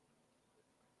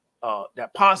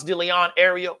that Ponce de Leon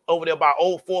area over there by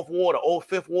Old 4th Ward or Old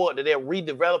 5th Ward that they're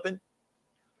redeveloping.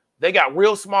 They got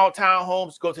real small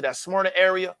townhomes. Go to that Smyrna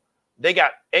area. They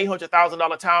got $800,000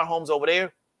 townhomes over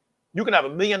there. You can have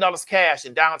 $1 million cash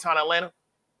in downtown Atlanta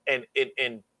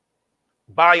and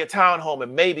buy a townhome,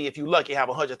 and maybe if you're lucky, have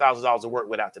 $100,000 to work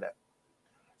with after that.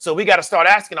 So we got to start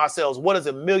asking ourselves, what is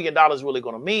 $1 million really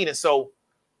going to mean? And so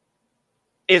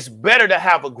it's better to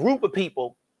have a group of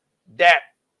people that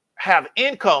have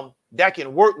income that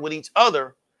can work with each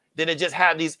other than to just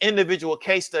have these individual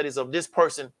case studies of this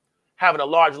person having a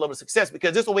large level of success.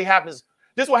 Because this is what happens.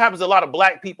 This is what happens to a lot of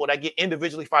black people that get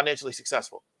individually financially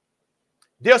successful.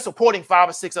 They're supporting 5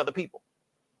 or 6 other people.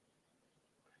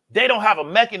 They don't have a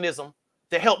mechanism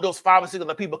to help those 5 or 6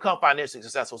 other people become financially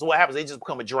successful. So what happens? They just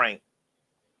become a drain.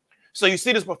 So you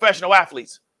see these professional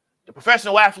athletes. The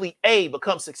professional athlete A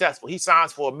becomes successful. He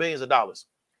signs for millions of dollars.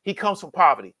 He comes from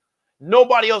poverty.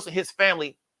 Nobody else in his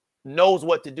family knows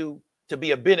what to do to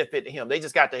be a benefit to him. They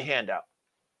just got their hand out.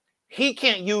 He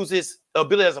can't use his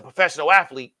ability as a professional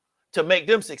athlete to make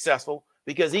them successful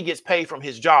because he gets paid from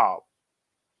his job.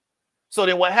 So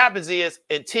then what happens is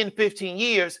in 10, 15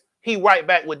 years, he right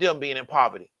back with them being in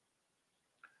poverty.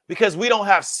 Because we don't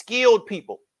have skilled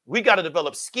people. We got to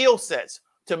develop skill sets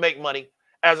to make money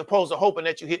as opposed to hoping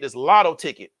that you hit this lotto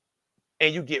ticket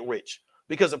and you get rich.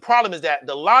 Because the problem is that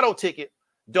the lotto ticket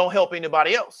don't help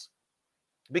anybody else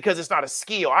because it's not a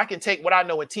skill. I can take what I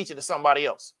know and teach it to somebody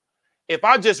else. If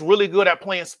I'm just really good at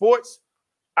playing sports,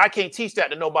 I can't teach that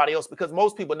to nobody else because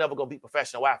most people are never going to be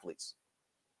professional athletes.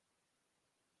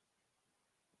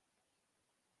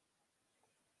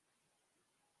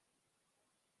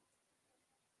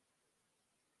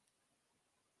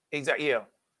 Exactly. Yeah.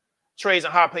 Trades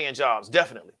and high-paying jobs,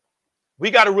 definitely.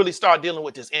 We got to really start dealing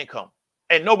with this income,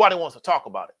 and nobody wants to talk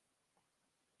about it.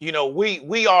 You know,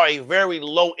 we are a very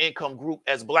low-income group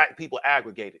as Black people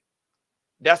aggregated.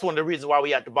 That's one of the reasons why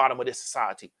we're at the bottom of this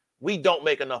society. We don't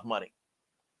make enough money,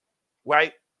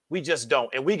 right? We just don't,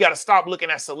 and we got to stop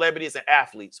looking at celebrities and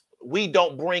athletes. We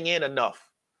don't bring in enough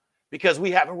because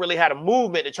we haven't really had a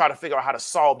movement to try to figure out how to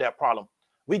solve that problem.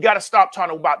 We got to stop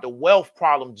talking about the wealth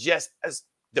problem just as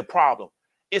the problem.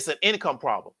 It's an income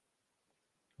problem.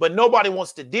 But nobody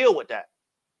wants to deal with that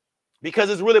because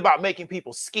it's really about making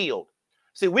people skilled.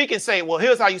 See, we can say, well,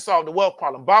 here's how you solve the wealth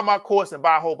problem. Buy my course and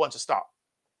buy a whole bunch of stock.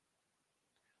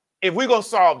 If we're going to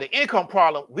solve the income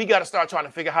problem, we got to start trying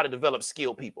to figure out how to develop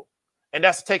skilled people. And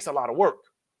that takes a lot of work.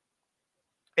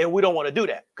 And we don't want to do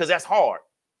that because that's hard.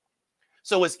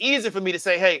 So it's easy for me to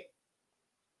say, hey,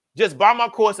 just buy my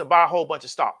course and buy a whole bunch of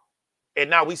stock. And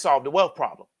now we solve the wealth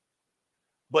problem.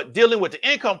 But dealing with the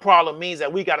income problem means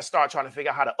that we got to start trying to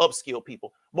figure out how to upskill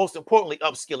people. Most importantly,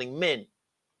 upskilling men.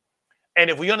 And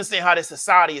if we understand how this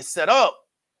society is set up,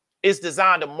 it's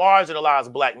designed to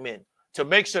marginalize Black men, to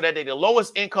make sure that they're the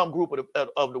lowest income group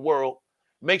of the world,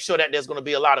 make sure that there's going to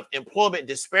be a lot of employment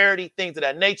disparity, things of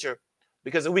that nature,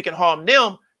 because if we can harm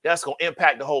them, that's going to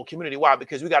impact the whole community. Why?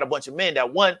 Because we got a bunch of men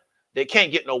that, one, they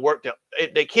can't get no work.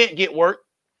 They can't get work.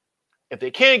 If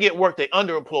they can't get work, they're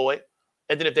underemployed.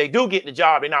 And then if they do get the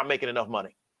job, they're not making enough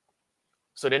money.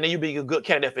 So then you be a good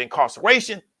candidate for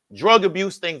incarceration, drug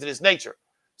abuse, things of this nature.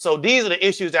 So these are the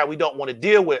issues that we don't want to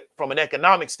deal with from an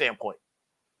economic standpoint,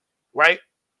 right?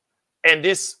 And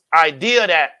this idea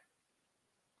that,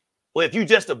 well, if you're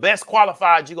just the best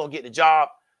qualified, you're going to get the job.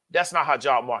 That's not how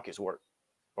job markets work,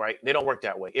 right? They don't work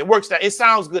that way. It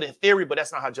sounds good in theory, but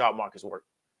that's not how job markets work,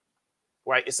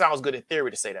 right? It sounds good in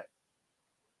theory to say that.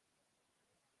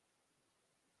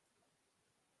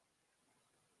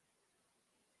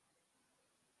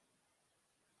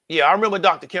 Yeah, I remember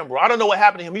Dr. Kimbrough. I don't know what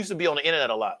happened to him. He used to be on the internet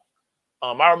a lot.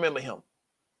 I remember him.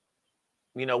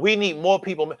 You know, we need more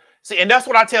people. See, and that's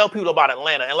what I tell people about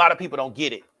Atlanta. And a lot of people don't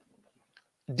get it.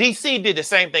 DC did the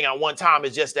same thing at one time.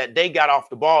 It's just that they got off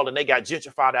the ball and they got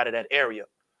gentrified out of that area.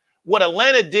 What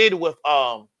Atlanta did with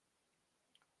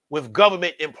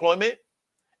government employment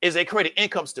is they created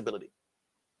income stability.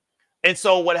 And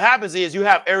so what happens is you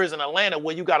have areas in Atlanta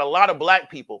where you got a lot of Black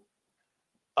people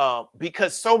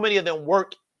because so many of them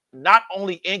work not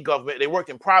only in government, they work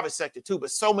in private sector too, but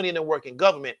so many of them work in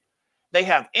government. They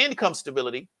have income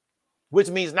stability, which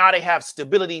means now they have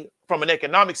stability from an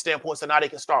economic standpoint. So now they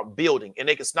can start building and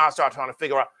they can now start trying to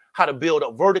figure out how to build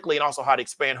up vertically and also how to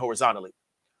expand horizontally.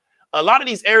 A lot of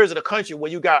these areas of the country where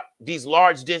you got these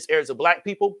large, dense areas of Black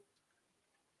people,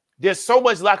 there's so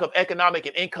much lack of economic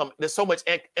and income. There's so much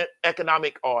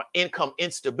economic or income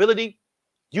instability.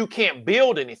 You can't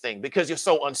build anything because you're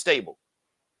so unstable.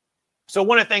 So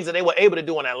one of the things that they were able to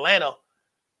do in Atlanta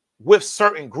with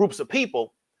certain groups of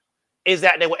people is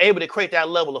that they were able to create that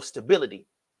level of stability.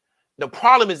 The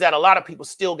problem is that a lot of people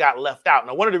still got left out.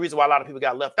 Now, one of the reasons why a lot of people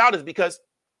got left out is because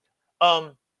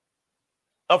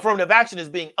affirmative action is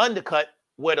being undercut,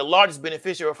 where the largest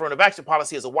beneficiary of affirmative action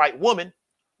policy is a white woman,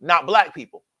 not Black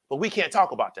people. But we can't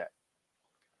talk about that.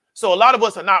 So a lot of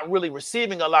us are not really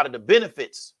receiving a lot of the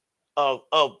benefits of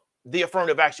the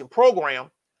affirmative action program.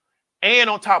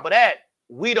 And on top of that,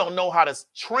 we don't know how to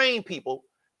train people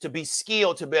to be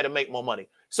skilled to better make more money.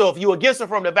 So if you're against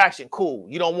affirmative action, cool.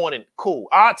 You don't want it, cool.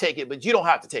 I'll take it, but you don't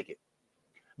have to take it.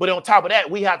 But on top of that,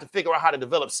 we have to figure out how to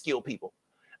develop skilled people.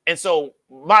 And so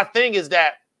my thing is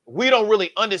that we don't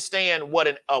really understand what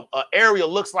an area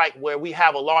looks like where we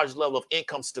have a large level of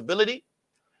income stability,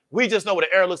 We just know what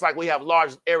the area looks like. We have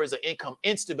large areas of income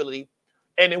instability.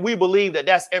 And then we believe that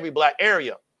that's every black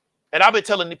area. And I've been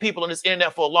telling the people on this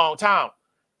internet for a long time.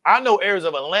 I know areas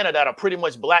of Atlanta that are pretty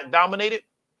much black dominated,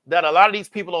 that a lot of these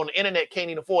people on the internet can't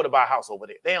even afford to buy a house over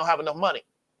there. They don't have enough money.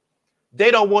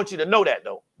 They don't want you to know that,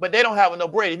 though. But they don't have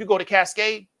enough bread. If you go to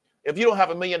Cascade, if you don't have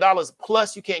 $1 million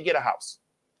plus, you can't get a house.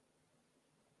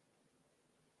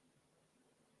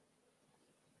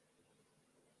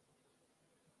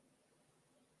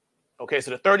 Okay,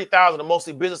 so the 30,000 are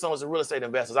mostly business owners and real estate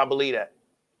investors. I believe that.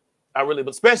 I really,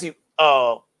 but especially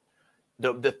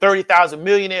the 30,000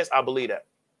 millionaires, I believe that.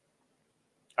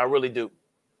 I really do.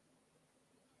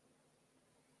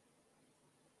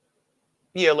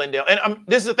 Yeah, Lindell. And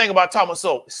this is the thing about Thomas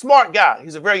Sowell. Smart guy.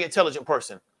 He's a very intelligent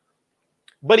person.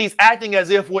 But he's acting as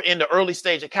if we're in the early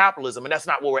stage of capitalism, and that's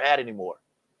not where we're at anymore.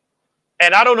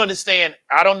 And I don't understand.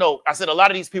 I don't know. I said a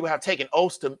lot of these people have taken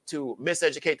oaths to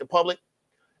miseducate the public.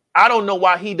 I don't know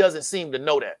why he doesn't seem to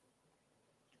know that.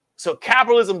 So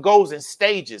capitalism goes in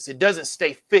stages. It doesn't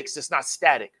stay fixed. It's not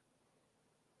static.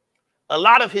 A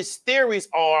lot of his theories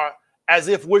are as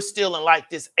if we're still in like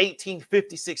this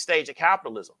 1856 stage of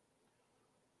capitalism.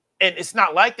 And it's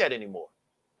not like that anymore.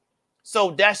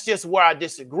 So that's just where I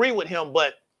disagree with him.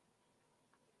 But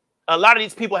a lot of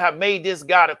these people have made this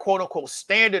guy the quote unquote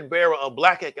standard bearer of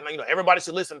black economics. You know, everybody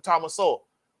should listen to Thomas Sowell.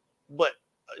 But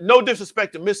no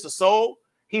disrespect to Mr. Sowell.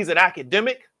 He's an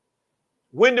academic.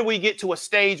 When do we get to a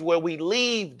stage where we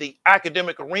leave the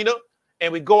academic arena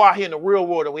and we go out here in the real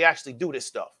world and we actually do this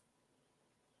stuff?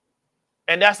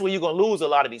 And that's where you're going to lose a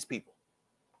lot of these people.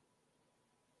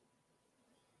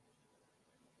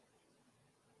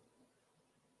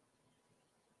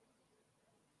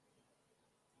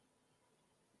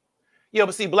 Yeah,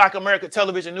 but see, Black America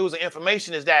Television News and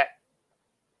Information is that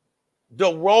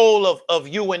the role of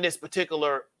you in this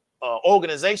particular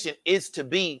organization is to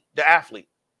be the athlete.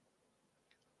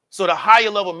 So the higher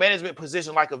level management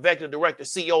position, like executive director,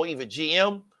 CEO, even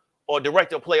GM, or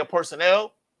director of player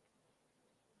personnel,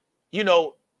 you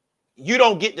know, you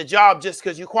don't get the job just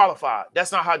because you qualified.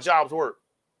 That's not how jobs work.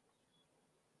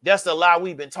 That's the lie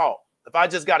we've been taught. If I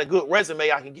just got a good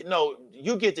resume, I can get, no,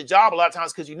 you get the job a lot of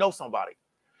times because you know somebody.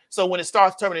 So when it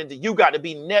starts turning into you got to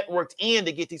be networked in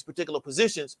to get these particular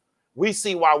positions, we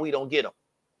see why we don't get them.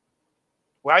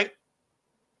 Right?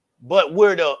 But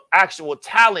we're the actual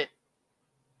talent.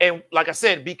 And like I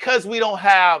said, because we don't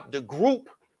have the group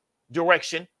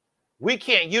direction, we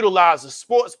can't utilize the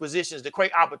sports positions to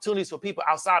create opportunities for people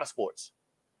outside of sports.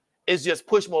 It's just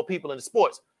push more people into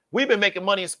sports. We've been making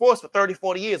money in sports for 30,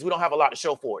 40 years. We don't have a lot to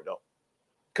show for it, though,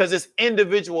 because it's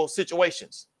individual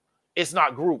situations. It's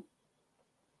not group.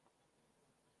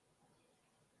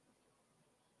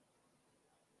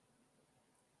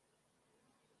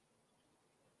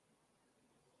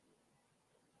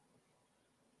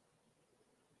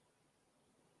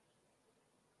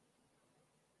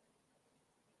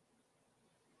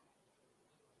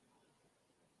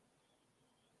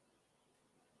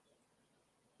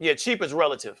 Yeah, cheap is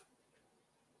relative,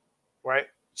 right?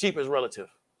 Cheap is relative.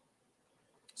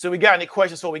 So we got any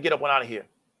questions before we get up and out of here?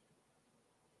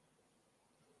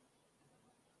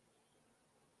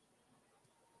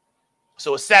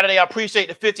 So it's Saturday. I appreciate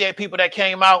the 58 people that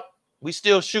came out. We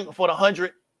still shooting for the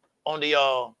 100 on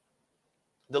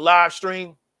the live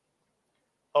stream.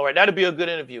 All right, that'll be a good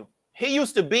interview. He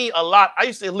used to be a lot. I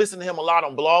used to listen to him a lot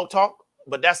on Blog Talk,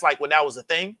 but that's like when that was a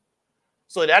thing.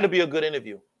 So that'll be a good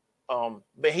interview.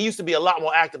 But he used to be a lot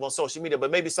more active on social media,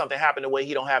 but maybe something happened the way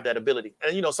he don't have that ability.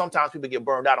 And, you know, sometimes people get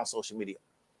burned out on social media.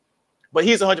 But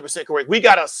he's 100% correct. We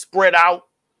got to spread out.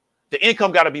 The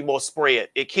income got to be more spread.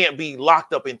 It can't be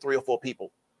locked up in 3 or 4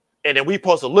 people. And then we're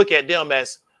supposed to look at them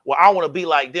as, well, I want to be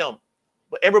like them.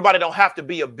 But everybody don't have to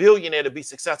be a billionaire to be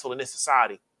successful in this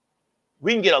society.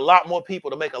 We can get a lot more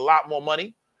people to make a lot more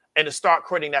money and to start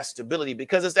creating that stability,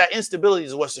 because it's that instability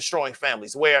is what's destroying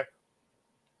families, where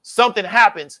something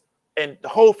happens and the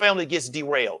whole family gets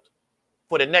derailed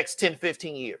for the next 10,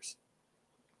 15 years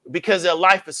because their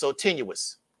life is so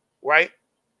tenuous, right?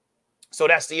 So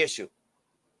that's the issue.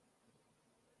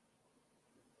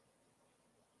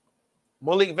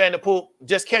 Malik Vanderpool,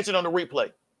 just catch it on the replay,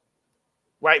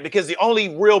 right? Because the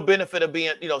only real benefit of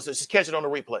being, you know, so just catch it on the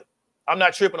replay. I'm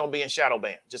not tripping on being shadow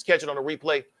banned. Just catch it on the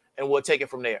replay and we'll take it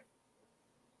from there.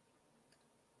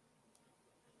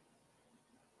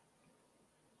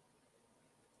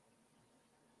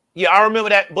 Yeah, I remember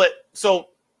that. But so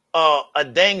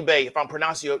Adangbe, if I'm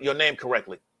pronouncing your name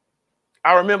correctly,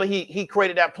 I remember he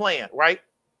created that plan, right?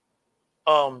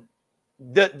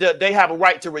 They have a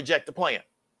right to reject the plan,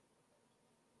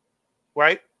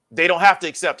 right? They don't have to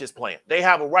accept his plan. They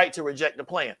have a right to reject the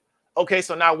plan. Okay,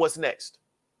 so now what's next?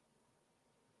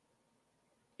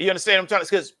 You understand what I'm trying to,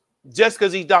 because just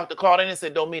because he's Dr. Claude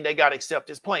Anderson don't mean they got to accept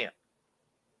his plan.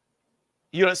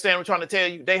 You understand what I'm trying to tell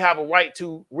you? They have a right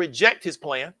to reject his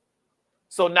plan.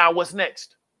 So now what's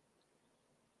next?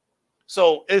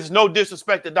 So it's no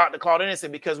disrespect to Dr. Claude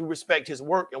Anderson, because we respect his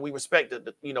work and we respect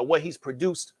the what he's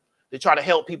produced to try to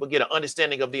help people get an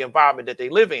understanding of the environment that they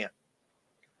live in.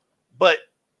 But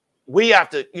we have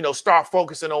to, start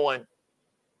focusing on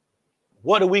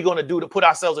what are we going to do to put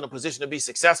ourselves in a position to be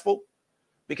successful?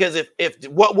 Because if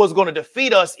what was going to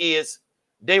defeat us is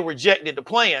they rejected the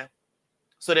plan,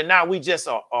 so that now we just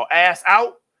are ass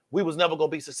out, we was never going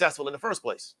to be successful in the first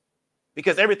place,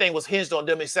 because everything was hinged on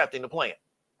them accepting the plan.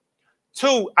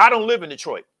 2, I don't live in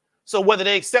Detroit. So whether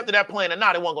they accepted that plan or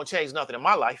not, it wasn't going to change nothing in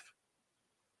my life.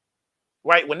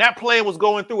 Right? When that plan was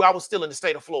going through, I was still in the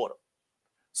state of Florida.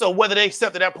 So whether they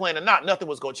accepted that plan or not, nothing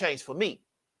was going to change for me.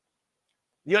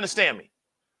 You understand me?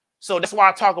 So that's why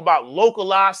I talk about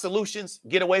localized solutions,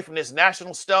 get away from this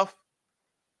national stuff,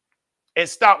 and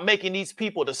stop making these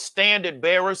people the standard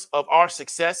bearers of our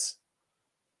success,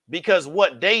 because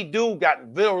what they do got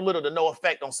very little to no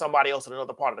effect on somebody else in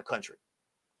another part of the country.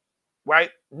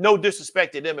 Right? No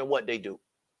disrespect to them and what they do.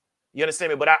 You understand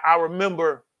me? But I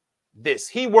remember this.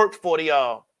 He worked for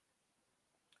the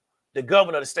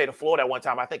governor of the state of Florida at one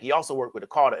time. I think he also worked with the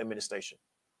Carter administration.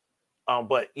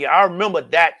 But yeah, I remember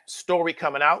that story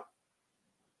coming out.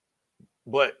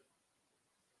 But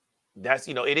that's,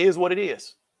 it is what it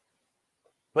is.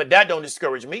 But that don't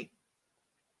discourage me.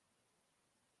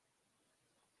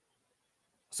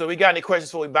 So we got any questions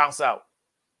before we bounce out?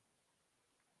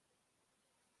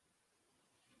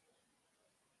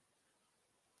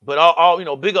 But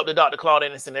all big up to Dr. Claude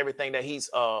Anderson and everything that he's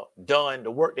done, the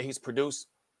work that he's produced.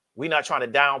 We're not trying to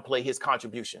downplay his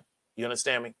contribution. You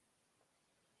understand me?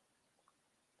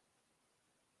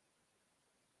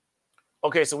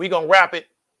 Okay, so we're going to wrap it.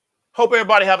 Hope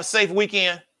everybody have a safe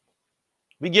weekend.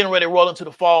 We getting ready to roll into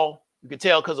the fall. You can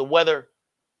tell because of weather,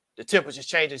 the temperature's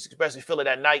changing, especially feel it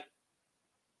at night.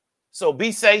 So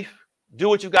be safe. Do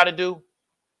what you got to do.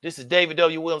 This is David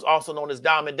W. Williams, also known as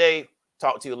Diamond Dave.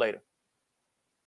 Talk to you later.